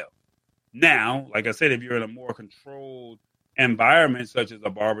really sell. Now, like I said, if you're in a more controlled environment, such as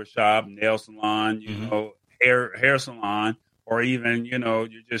a barbershop, nail salon, hair salon, or even, you're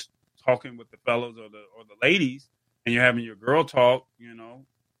just talking with the fellows or the ladies, and you're having your girl talk,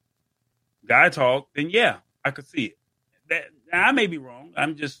 guy talk, then yeah, I could see it. I may be wrong.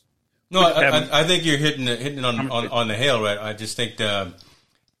 I'm just. No, I think you're hitting it on the nail, right? I just think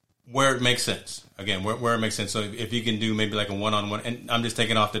where it makes sense. Again, where it makes sense. So if you can do maybe like a one-on-one, and I'm just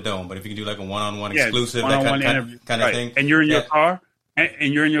taking off the dome, but if you can do like a one-on-one exclusive, one-on-one that kind of thing. And you're in your car,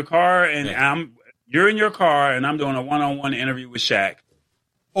 and you're in your car, and you're in your car, and I'm doing a one-on-one interview with Shaq.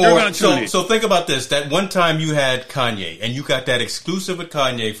 Or so think about this: that one time you had Kanye, and you got that exclusive with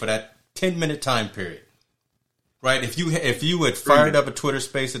Kanye for that 10-minute time period. Right, if you had fired up a Twitter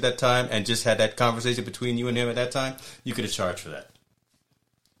space at that time and just had that conversation between you and him at that time, you could have charged for that.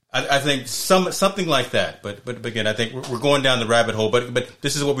 I think something like that. But again, I think we're going down the rabbit hole. But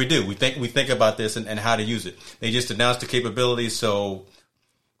this is what we do. We think about this and how to use it. They just announced the capabilities, so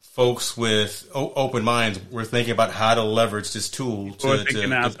folks with open minds were thinking about how to leverage this tool.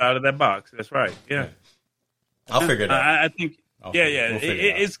 Thinking outside of that box. That's right. Yeah, I'll figure it out. I think. We'll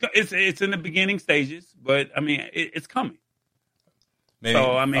it's in the beginning stages, but I mean it's coming. Maybe,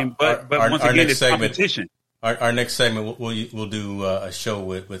 so I mean, but once again, it's competition. Our next segment, we'll do a show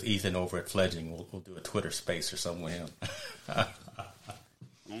with Ethan over at Fledging. We'll do a Twitter space or something with him.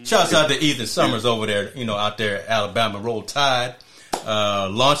 Shouts out to Ethan Summers over there, out there, Alabama, Roll Tide,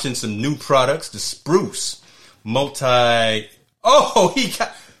 launching some new products. The Spruce multi. Oh, he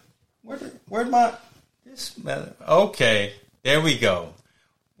got where'd my this? Okay. There we go.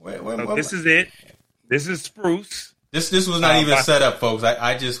 This is it. This is Spruce. This was not even set up, folks.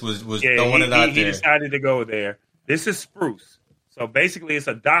 I just was throwing it out there. He decided to go there. This is Spruce. So basically, it's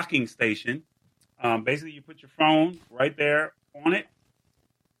a docking station. Basically, you put your phone right there on it,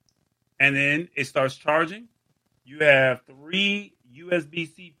 and then it starts charging. You have 3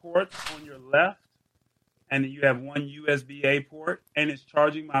 USB-C ports on your left, and then you have 1 USB-A port, and it's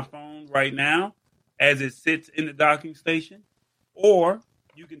charging my phone right now as it sits in the docking station. Or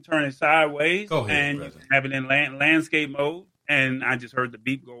you can turn it sideways and you can have it in landscape mode. And I just heard the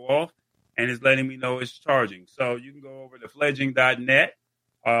beep go off, and it's letting me know it's charging. So you can go over to fledging.net.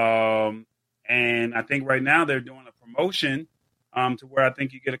 And I think right now they're doing a promotion to where I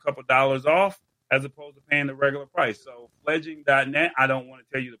think you get a couple dollars off as opposed to paying the regular price. So fledging.net, I don't want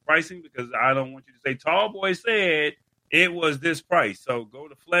to tell you the pricing because I don't want you to say, Tall Boy said it was this price. So go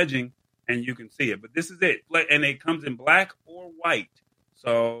to Fledging and you can see it. But this is it. And it comes in black or white.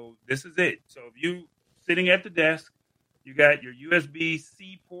 So this is it. So if you sitting at the desk, you got your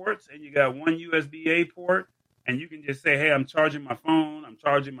USB-C ports and you got 1 USB-A port. And you can just say, hey, I'm charging my phone. I'm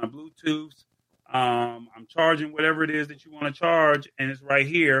charging my Bluetooth. I'm charging whatever it is that you want to charge. And it's right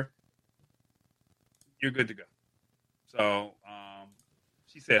here. You're good to go. So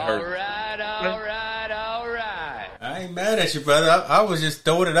she said her. All right. I ain't mad at you, brother. I was just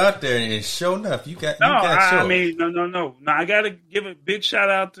throwing it out there, and sure enough, you got. No. I got to give a big shout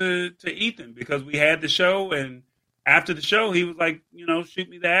out to Ethan because we had the show, and after the show, he was like, shoot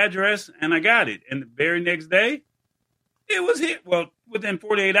me the address, and I got it. And the very next day, it was here. Well, within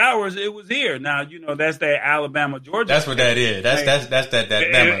 48 hours, it was here. Now, that's that Alabama, Georgia. That's what that is. That's that.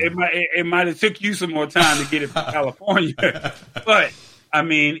 It might have took you some more time to get it from California, but I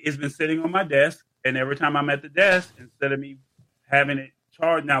mean, it's been sitting on my desk, and every time I'm at the desk, instead of me having it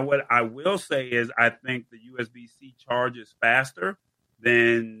charged, now what I will say is, I think the USB-C charges faster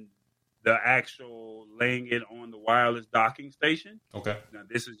than the actual laying it on the wireless docking station. Okay. Now,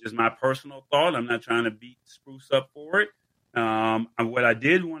 this is just my personal thought. I'm not trying to beat Spruce up for it. And what I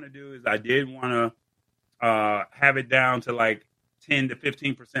did want to do is I did want to have it down to like 10 to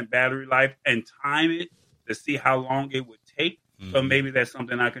 15% battery life and time it to see how long it would take So maybe that's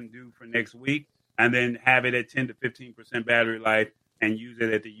something I can do for next week, and then have it at 10 to 15% battery life and use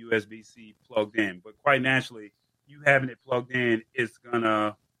it at the USB-C plugged in. But quite naturally, you having it plugged in, it's going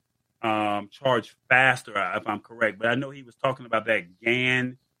to charge faster, if I'm correct. But I know he was talking about that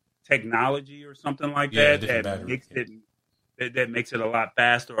GaN technology or something like that that makes it a lot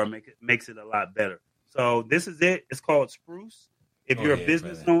faster or makes it a lot better. So this is it. It's called Spruce. If you're a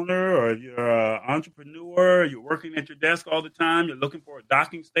business owner or if you're an entrepreneur, you're working at your desk all the time, you're looking for a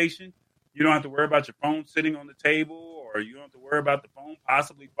docking station, you don't have to worry about your phone sitting on the table, or you don't have to worry about the phone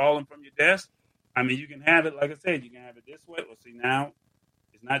possibly falling from your desk. I mean, you can have it, like I said, you can have it this way. Well, see, now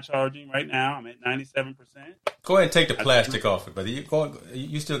it's not charging right now. I'm at 97%. Go ahead and take the plastic off it, brother.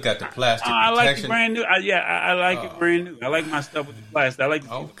 You still got the plastic protection. I like it brand new. I like it brand new. I like my stuff with the plastic. I like to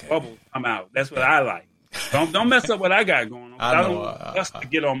see the bubbles come out. That's what I like. Don't mess up what I got going on. I don't want dust to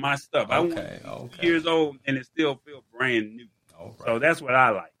get on my stuff. I want 2 years old and it still feel brand new. Right. So that's what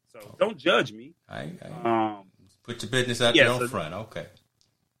I like. So don't judge me. Put your business out there on front. Okay.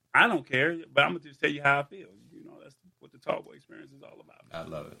 I don't care, but I'm gonna just tell you how I feel. You know, that's what the Talkboy experience is all about. I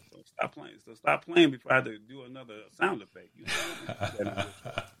love it. So stop playing before I have to do another sound effect. You know?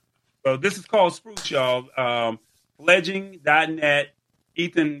 So this is called Spruce, y'all. Pledging.net.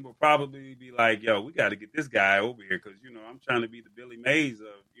 Ethan will probably be like, yo, we got to get this guy over here because, you know, I'm trying to be the Billy Mays of,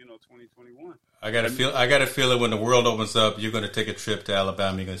 2021. I got to feel it when the world opens up. You're going to take a trip to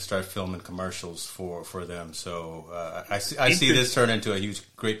Alabama. You're going to start filming commercials for them. So I see this turn into a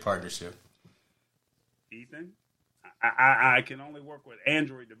great partnership. Ethan, I can only work with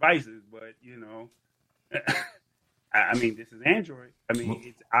Android devices, but, I mean, this is Android. I mean,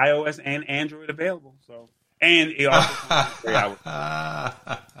 it's iOS and Android available, so. And it also comes in 3 hours.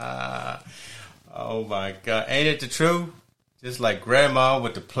 Oh, my God. Ain't it the truth? Just like grandma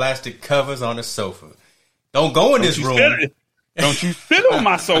with the plastic covers on the sofa. Don't go in this room. Don't you sit on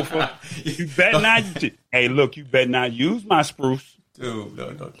my sofa. You better not. Hey, look, you better not use my Spruce. Dude,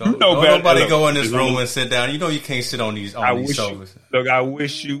 don't nobody go in this room and sit down. You know you can't sit on these sofas. I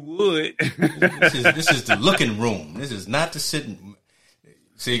wish you would. This is the looking room. This is not the sitting.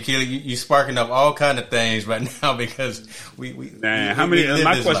 See, Keely, you sparking up all kind of things right now because we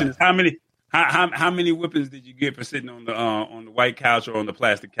my question is how many whippings did you get for sitting on the white couch or on the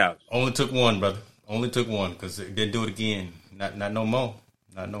plastic couch? Only took one, brother. Only took one because it didn't do it again. Not no more.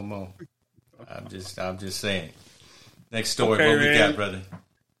 Not no more. I'm just saying. Next story. Okay, what we got, brother?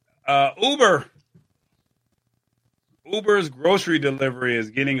 Uber. Uber's grocery delivery is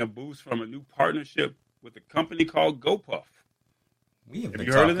getting a boost from a new partnership with a company called GoPuff. Have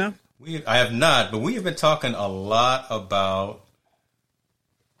you heard of them? I have not, but we have been talking a lot about.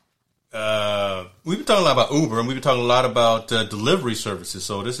 We've been talking a lot about Uber, and we've been talking a lot about delivery services.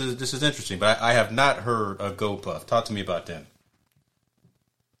 So this is interesting, but I have not heard of GoPuff. Talk to me about them.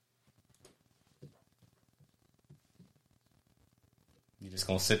 You're just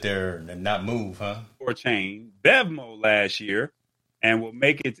gonna sit there and not move, huh? Or chain Bevmo last year. And will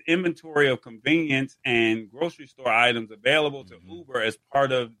make its inventory of convenience and grocery store items available to Uber as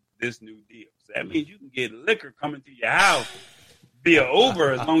part of this new deal. So that means you can get liquor coming to your house via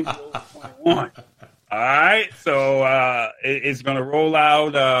Uber as long as you're over 21. All right. So it's going to roll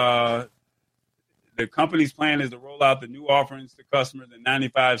out. The company's plan is to roll out the new offerings to customers in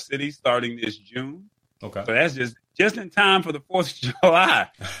 95 cities starting this June. Okay. So that's just in time for the 4th of July.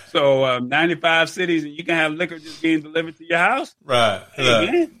 So 95 cities, and you can have liquor just being delivered to your house. Right.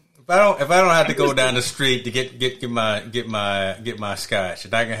 Hey, if I don't have to go down the street to get my scotch,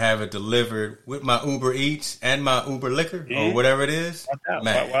 and I can have it delivered with my Uber Eats and my Uber liquor or whatever it is.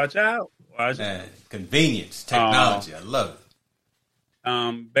 Watch out. Convenience, technology, I love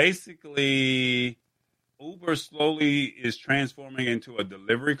it. Basically, Uber slowly is transforming into a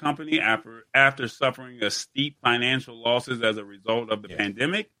delivery company after suffering a steep financial losses as a result of the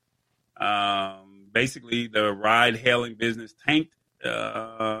pandemic. Basically, the ride-hailing business tanked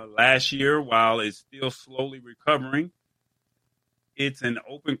last year while it's still slowly recovering. It's an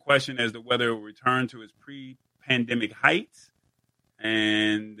open question as to whether it will return to its pre-pandemic heights.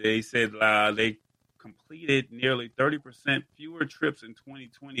 And they said they completed nearly 30% fewer trips in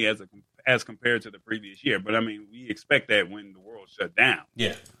 2020 as compared to the previous year. But I mean, we expect that when the world shut down.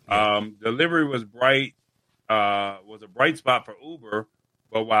 Yeah. Delivery was a bright spot for Uber,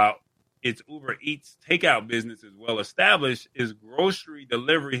 but while its Uber Eats takeout business is well established, its grocery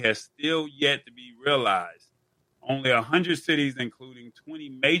delivery has still yet to be realized. Only 100 cities, including 20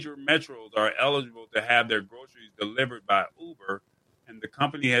 major metros, are eligible to have their groceries delivered by Uber. And the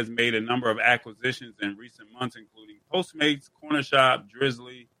company has made a number of acquisitions in recent months, including Postmates, Corner Shop,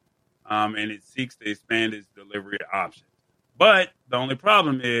 Drizzly, and it seeks to expand its delivery options. But the only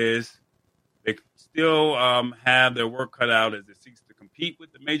problem is they still have their work cut out as it seeks to compete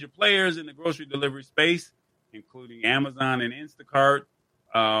with the major players in the grocery delivery space, including Amazon and Instacart.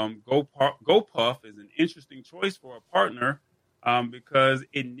 GoPuff is an interesting choice for a partner because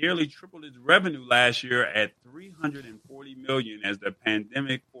it nearly tripled its revenue last year at $340 million as the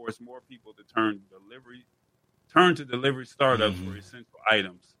pandemic forced more people to turn to delivery startups for essential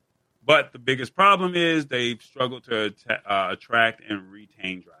items. But the biggest problem is they've struggled to attract and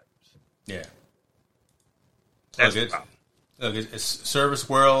retain drivers. Yeah. That's the problem. Look, it's service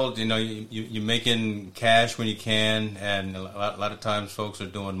world. You know, you're making cash when you can, and a lot of times folks are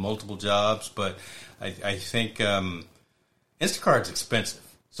doing multiple jobs. But I think Instacart's expensive,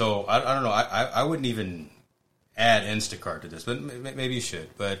 so I don't know. I wouldn't even add Instacart to this, but maybe you should.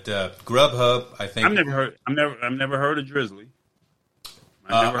 But Grubhub, I think I've never heard of Drizzly.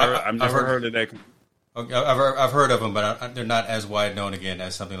 I've never heard of that. Okay, I've heard of them, but they're not as wide known again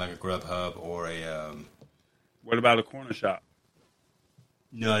as something like a Grubhub or a. What about a corner shop?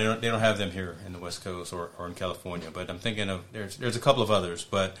 No, they don't have them here in the West Coast or in California. But I'm thinking of there's a couple of others.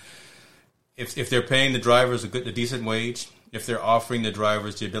 But if they're paying the drivers a decent wage, if they're offering the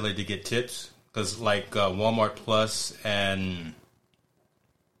drivers the ability to get tips, because like Walmart Plus and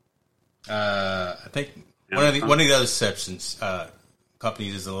I think one of the other exceptions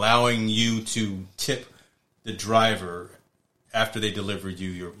companies is allowing you to tip the driver after they deliver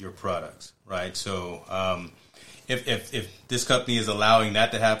you your products, right? So. If this company is allowing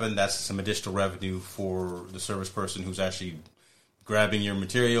that to happen, that's some additional revenue for the service person who's actually grabbing your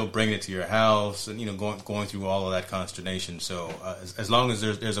material, bringing it to your house, and going through all of that consternation. So as long as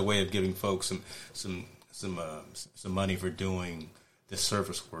there's a way of giving folks some money for doing this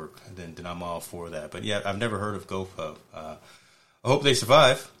service work, then I'm all for that. But yeah, I've never heard of GoPuff. I hope they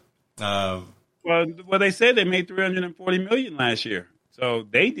survive. Well, they said they made $340 million last year. So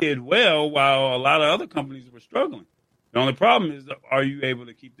they did well while a lot of other companies were struggling. The only problem is, are you able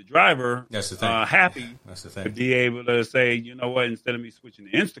to keep the driver happy? That's the thing. To be able to say, you know what, instead of me switching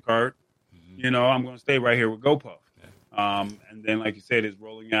to Instacart, I'm going to stay right here with GoPuff. Yeah. And then, like you said, it's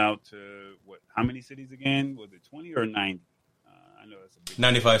rolling out to how many cities again? Was it 20 or 90? I know that's a big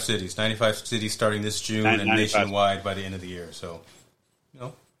 95 cities. 95 cities starting this June and nationwide by the end of the year. So,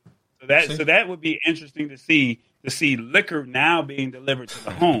 So that would be interesting to see liquor now being delivered to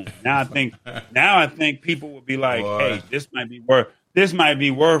the home. Now I think people would be like, hey, this might be worth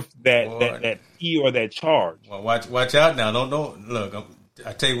that fee or that charge. Well, watch out now. Don't look.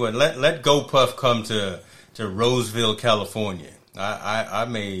 I tell you what. Let GoPuff come to Roseville, California. I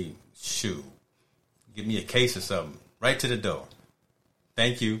may give me a case or something right to the door.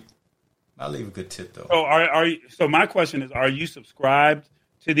 Thank you. I'll leave a good tip though. So so my question is, are you subscribed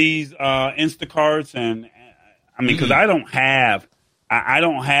to these Instacarts? And I mean, because I don't have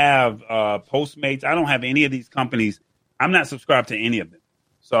Postmates. I don't have any of these companies. I'm not subscribed to any of them.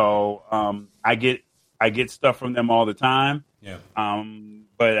 So I get stuff from them all the time. Yeah.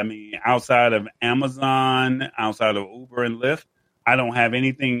 But I mean, outside of Amazon, outside of Uber and Lyft, I don't have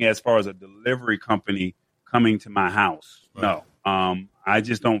anything as far as a delivery company coming to my house. Right. No. I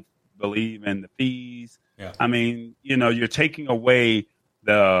just don't believe in the fees. Yeah. I mean, you're taking away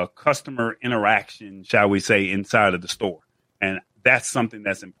the customer interaction, shall we say, inside of the store. And that's something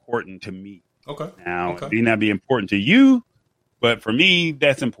that's important to me. Okay. Now, it may not be important to you, but for me,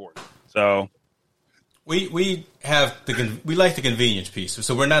 that's important. So we like the convenience piece.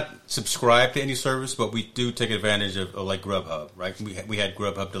 So we're not subscribed to any service, but we do take advantage of like Grubhub, right? We had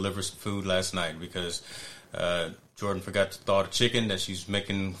Grubhub deliver some food last night because Jordan forgot to thaw the chicken that she's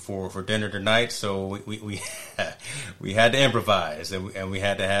making for dinner tonight, so we had to improvise and we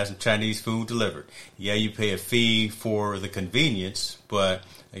had to have some Chinese food delivered. Yeah, you pay a fee for the convenience, but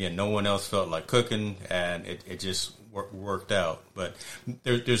again, no one else felt like cooking, and it just worked out. But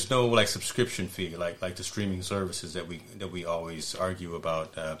there's no like subscription fee like the streaming services that we always argue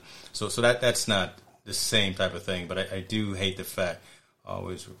about. So that's not the same type of thing. But I do hate the fact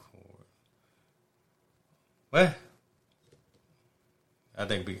always record. What? I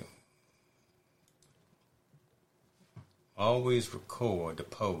think we always record the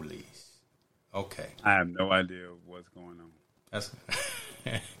police. Okay. I have no idea what's going on. That's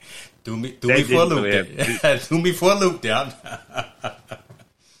do me for a loop. Do me for a loop, down.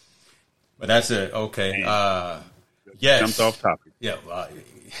 But that's it. Okay. Yes. Jumped off topic. Yeah.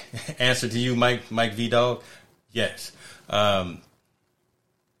 Answer to you, Mike V Dog. Yes.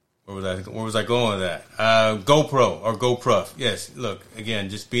 Where was I going with that? GoPro or GoPuff. Yes. Look, again,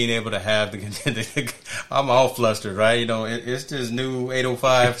 just being able to have I'm all flustered, right? It's this new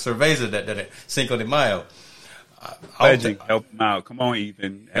 805 Cerveza that Cinco de Mayo. Help him out. Come on,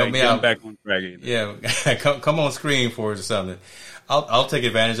 Ethan. Help me get him out. back on track, Ethan. Yeah, come on screen for us or something. I'll take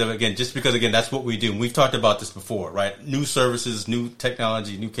advantage of it again, just because again that's what we do. And we've talked about this before, right? New services, new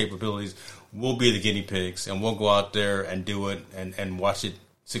technology, new capabilities. We'll be the guinea pigs, and we'll go out there and do it, and watch it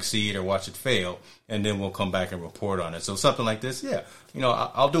succeed or watch it fail, and then we'll come back and report on it. So something like this, yeah,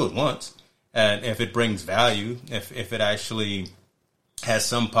 I'll do it once, and if it brings value, if it actually has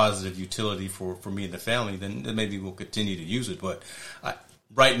some positive utility for me and the family, then maybe we'll continue to use it. But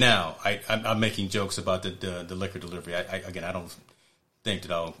right now, I'm making jokes about the liquor delivery. I don't think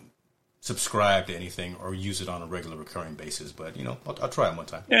that I'll subscribe to anything or use it on a regular recurring basis, but I'll try it one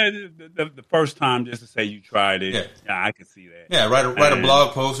time. Yeah, the first time, just to say you tried it. Yeah, I can see that. Yeah, write a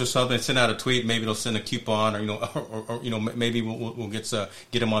blog post or something, send out a tweet, maybe they'll send a coupon, or maybe we'll get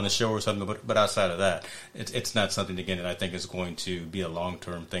them on the show or something. But outside of that, it's not something again that I think is going to be a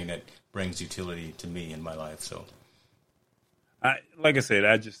long-term thing that brings utility to me in my life. So, like I said,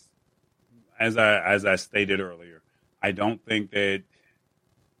 as I stated earlier, I don't think that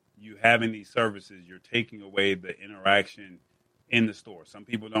you having these services, you're taking away the interaction in the store. Some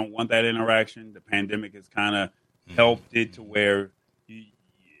people don't want that interaction. The pandemic has kind of helped it to where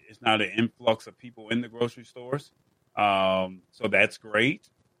it's not an influx of people in the grocery stores. So that's great.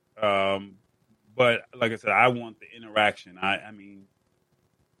 But like I said, I want the interaction. I mean,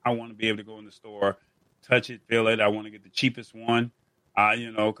 I want to be able to go in the store, touch it, feel it. I want to get the cheapest one,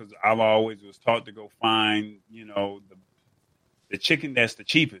 because I've always was taught to go find, the chicken that's the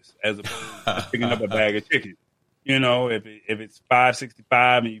cheapest, as opposed to picking up a bag of chicken. If it's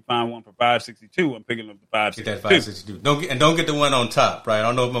 $5.65 and you find one for $5.62, I'm picking up the $5.62. Get that $5.62. Don't get the one on top, right? I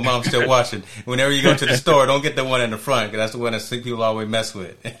don't know if my mom's still watching. Whenever you go to the store, don't get the one in the front, because that's the one that people always mess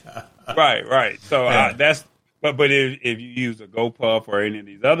with. Right. So that's. But if you use a GoPuff or any of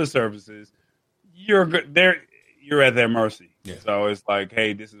these other services, you're at their mercy. Yeah. So it's like,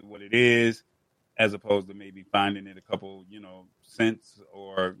 hey, this is what it is, as opposed to maybe finding it a couple, cents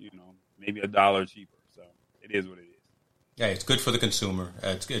or, maybe $1 cheaper. So it is what it is. Yeah, it's good for the consumer.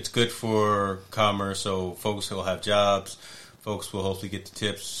 It's good for commerce. So folks will have jobs. Folks will hopefully get the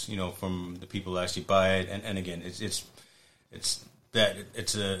tips, from the people who actually buy it. And again, it's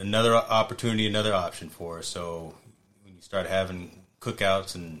another opportunity, another option for us. So when you start having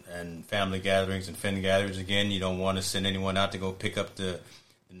cookouts and family gatherings and friend gatherings again, you don't want to send anyone out to go pick up the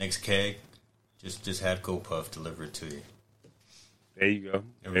next keg. Just have GoPuff deliver it to you. There you go.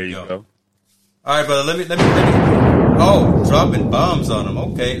 There you go. All right, brother. Let me. Oh, dropping bombs on them.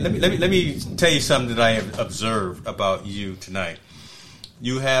 Okay. Let me tell you something that I have observed about you tonight.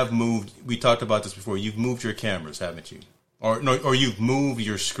 You have moved. We talked about this before. You've moved your cameras, haven't you? Or you've moved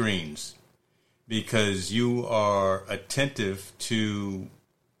your screens because you are attentive to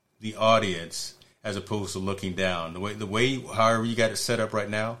the audience as opposed to looking down. The way, however you got it set up right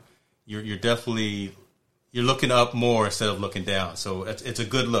now, you're definitely looking up more instead of looking down. So it's a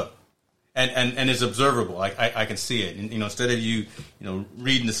good look, and it's observable. I can see it. And instead of you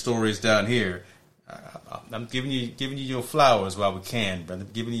reading the stories down here, I'm giving you your flowers while we can, brother.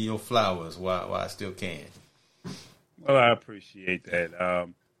 I'm giving you your flowers while I still can. Well, I appreciate that.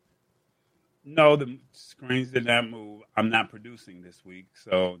 No, the screens did not move. I'm not producing this week,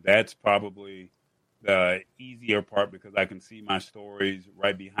 so that's probably the easier part because I can see my stories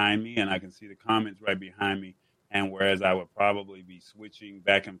right behind me and I can see the comments right behind me. And whereas I would probably be switching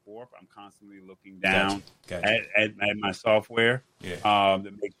back and forth, I'm constantly looking down Gotcha. At my software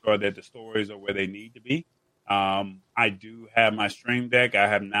to make sure that the stories are where they need to be. I do have my Stream Deck. I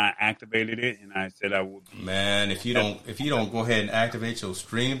have not activated it, and I said I would. Man, if you don't go ahead and activate your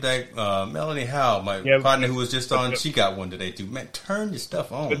Stream Deck, Melanie Howe, my partner who was just on, she got one today too. Man, turn your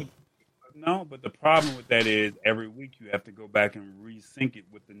stuff on. But the problem with that is every week you have to go back and resync it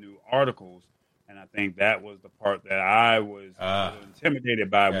with the new articles, and I think that was the part that I was intimidated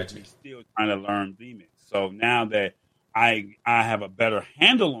by, with me still trying to learn vMix. So now that I have a better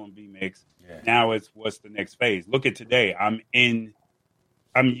handle on vMix. Now it's what's the next phase. Look at today. Instead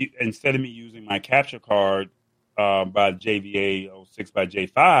of me using my capture card by JVA 06 by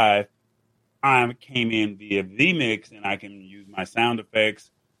J5, I came in via vMix and I can use my sound effects.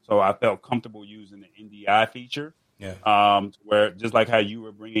 So I felt comfortable using the NDI feature. Where just like how you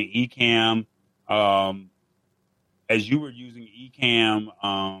were bringing Ecamm, as you were using Ecamm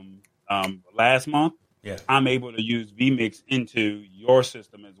last month. I'm able to use vMix into your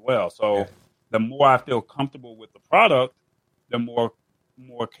system as well. So the more I feel comfortable with the product, the more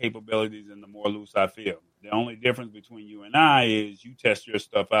more capabilities and the more loose I feel. The only difference between you and I is you test your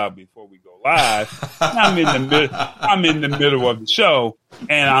stuff out before we go live. And I'm in the middle of the show,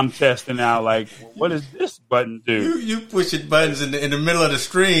 and I'm testing out like, well, what does this button do? You pushing buttons in the middle of the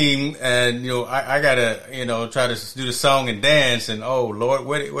stream, and I gotta try to do the song and dance, and oh Lord,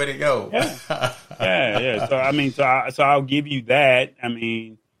 where'd it go? Yeah. So I mean, so I'll give you that. I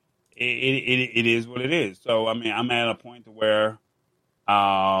mean, it is what it is. So I mean, I'm at a point to where,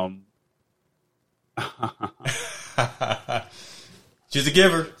 she's a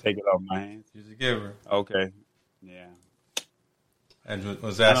giver. Take it off my hands. She's a giver. Okay. Yeah. And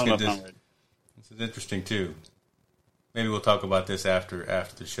was asking this. This is interesting too. Maybe we'll talk about this after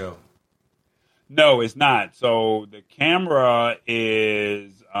the show. No, it's not. So the camera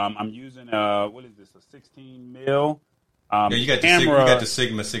is. I'm using what is this? A 16 mil. You got the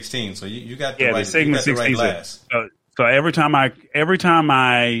Sigma 16. So you got the right. The Sigma 16. Right glass. So every time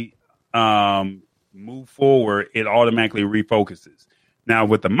I move forward, it automatically refocuses. Now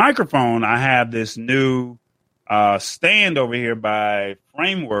with the microphone, I have this new stand over here by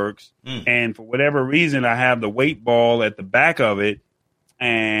Frameworks, and for whatever reason, I have the weight ball at the back of it,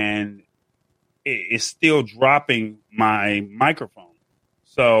 and it's still dropping my microphone.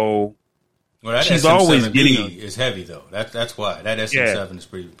 So that she's SM7B always getting is heavy though. That's why that SM7 is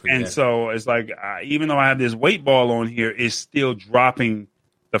pretty and heavy. So it's like even though I have this weight ball on here, it's still dropping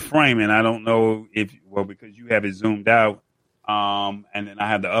the frame, and I don't know because you have it zoomed out, and then I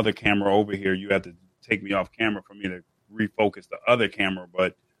have the other camera over here. You have to take me off camera for me to refocus the other camera,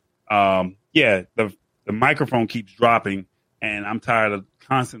 but the microphone keeps dropping, and I'm tired of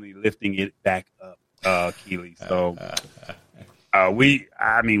constantly lifting it back up, Keely. So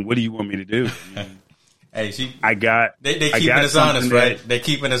what do you want me to do? Hey, they keeping us honest, right? They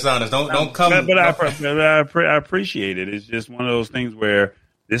keeping us honest. Don't come. But I appreciate it. It's just one of those things where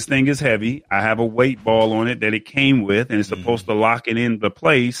this thing is heavy. I have a weight ball on it that it came with, and it's supposed to lock it into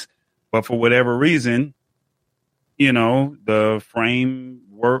place. But for whatever reason, the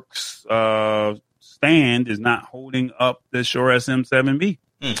Frameworks stand is not holding up the Shure SM7B.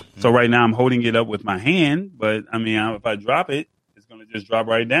 So right now I'm holding it up with my hand, but I mean, if I drop it, it's going to just drop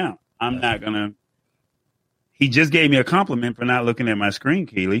right down. I'm not going to. He just gave me a compliment for not looking at my screen,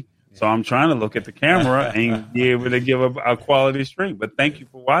 Keely. So I'm trying to look at the camera and be able to give a quality stream. But thank you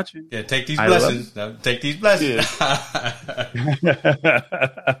for watching. Yeah, take these blessings. Take these blessings.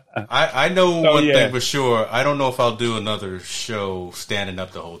 I know one thing for sure. I don't know if I'll do another show standing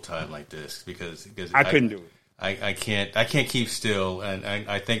up the whole time like this because I couldn't do it. I can't keep still, and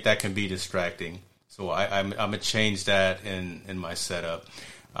I think that can be distracting. So I'm gonna change that in my setup.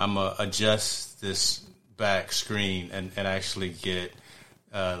 I'm gonna adjust this back screen and actually get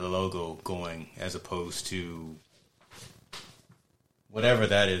the logo going as opposed to whatever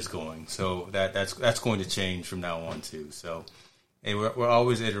that is going. So that's going to change from now on too. So hey, we're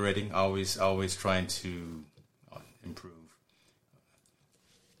always iterating, always trying to improve.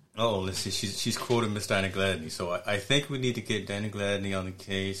 Oh, let's see. She's quoting Miss Diana Gladney. So I think we need to get Diana Gladney on the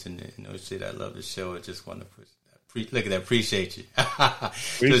case and say I love the show. I just want to look at that. Appreciate you.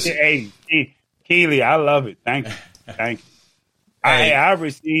 Hey, Keely, I love it. Thank you. Thank you. Hey. I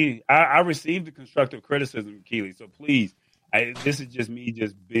received the constructive criticism, Keely. So please, this is just me,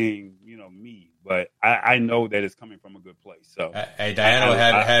 just being, me. But I know that it's coming from a good place. So hey, Diana will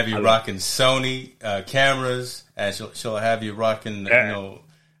have you rocking Sony cameras, and she'll have you rocking, and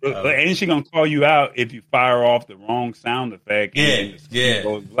she's gonna call you out if you fire off the wrong sound effect. And it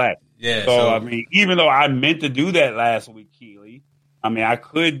goes black. Yeah. So I mean, even though I meant to do that last week, Keely, I mean, I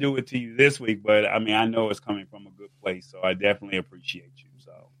could do it to you this week, but I mean, I know it's coming from a good place, so I definitely appreciate you.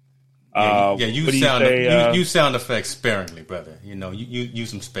 So, you sound effects sparingly, brother. You use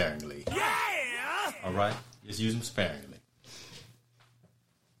them sparingly. Yeah. All right, just use them sparingly.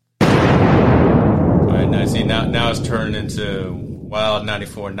 All right, now it's turning into Wild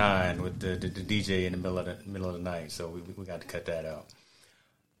 94.9 with the DJ in the middle of the night. So we got to cut that out.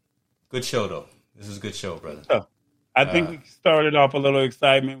 Good show though. This is a good show, brother. Oh. I think we started off a little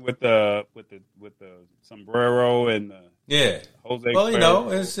excitement with the sombrero and the Jose.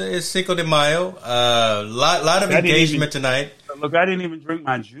 Well, it's Cinco de Mayo. Lot of engagement tonight. Look, I didn't even drink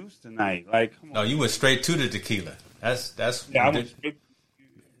my juice tonight. Like, come on. No, you went straight to the tequila. That's I went straight.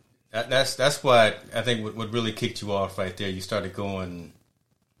 That's what I think what really kicked you off right there. You started going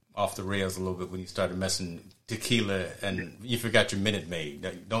off the rails a little bit when you started messing tequila and you forgot your Minute Maid.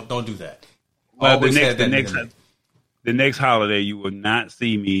 Don't do that. Well, the next holiday, you will not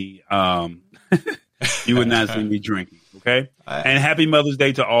see me. You would not see me drinking. Okay. And happy Mother's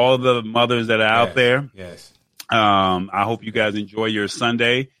Day to all the mothers that are out there. Yes. I hope you guys enjoy your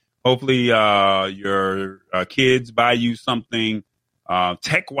Sunday. Hopefully, your kids buy you something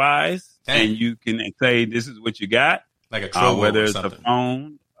tech-wise, and you can say this is what you got. Like a Trova whether it's a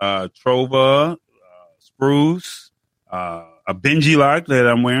phone, Trova, Spruce, a Benji lock that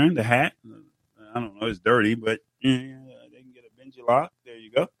I'm wearing, the hat. I don't know, it's dirty, but they can get a Benji lock. There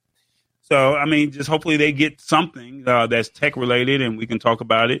you go. So, I mean, just hopefully they get something that's tech-related, and we can talk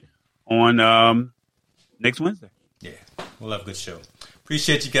about it on next Wednesday. Yeah, we'll have a good show.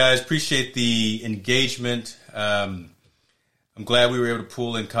 Appreciate you guys. Appreciate the engagement. I'm glad we were able to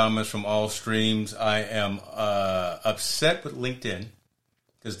pull in comments from all streams. I am upset with LinkedIn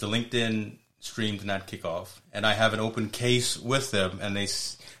because the LinkedIn stream did not kick off, and I have an open case with them, and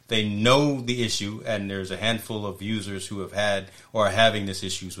they know the issue, and there's a handful of users who have had or are having this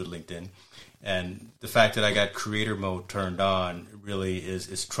issues with LinkedIn, and the fact that I got creator mode turned on really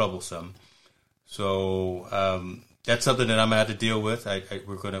is troublesome. So that's something that I'm gonna have to deal with.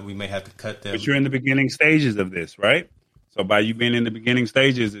 We may have to cut them. But you're in the beginning stages of this, right? So by you being in the beginning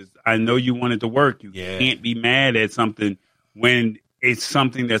stages, I know you want it to work. You can't be mad at something when it's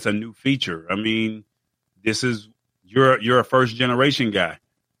something that's a new feature. I mean, you're a first generation guy.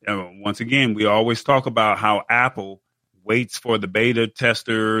 Once again, we always talk about how Apple waits for the beta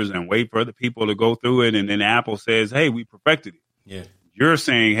testers and wait for other people to go through it, and then Apple says, "Hey, we perfected it." Yeah, you're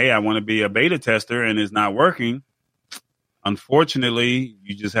saying, "Hey, I want to be a beta tester," and it's not working. Unfortunately,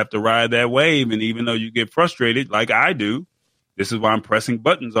 you just have to ride that wave. And even though you get frustrated, like I do, this is why I'm pressing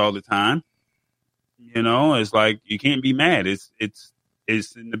buttons all the time. You know, it's like you can't be mad. It's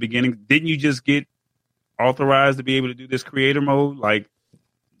in the beginning. Didn't you just get authorized to be able to do this creator mode like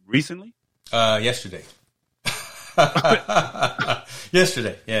recently? Yesterday.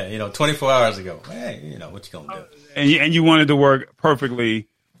 Yesterday. Yeah, 24 hours ago. Hey, what you gonna do? And you wanted to work perfectly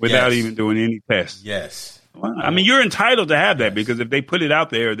without even doing any tests. Yes. Well, I mean, you're entitled to have that because if they put it out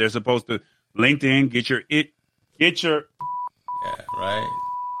there, they're supposed to LinkedIn get your. Yeah, right.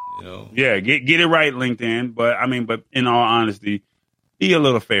 Yeah, get it right, LinkedIn. But in all honesty, be a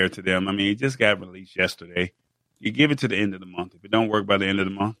little fair to them. I mean, it just got released yesterday. You give it to the end of the month. If it don't work by the end of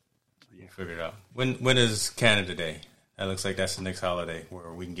the month, we'll figure it out. When is Canada Day? That looks like that's the next holiday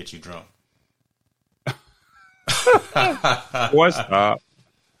where we can get you drunk. What's up?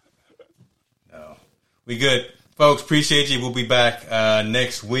 No. We good. Folks, appreciate you. We'll be back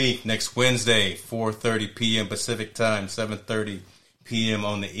next week, next Wednesday, 4:30 p.m. Pacific time, 7:30 p.m.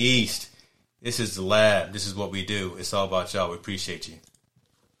 on the East. This is the lab. This is what we do. It's all about y'all. We appreciate you.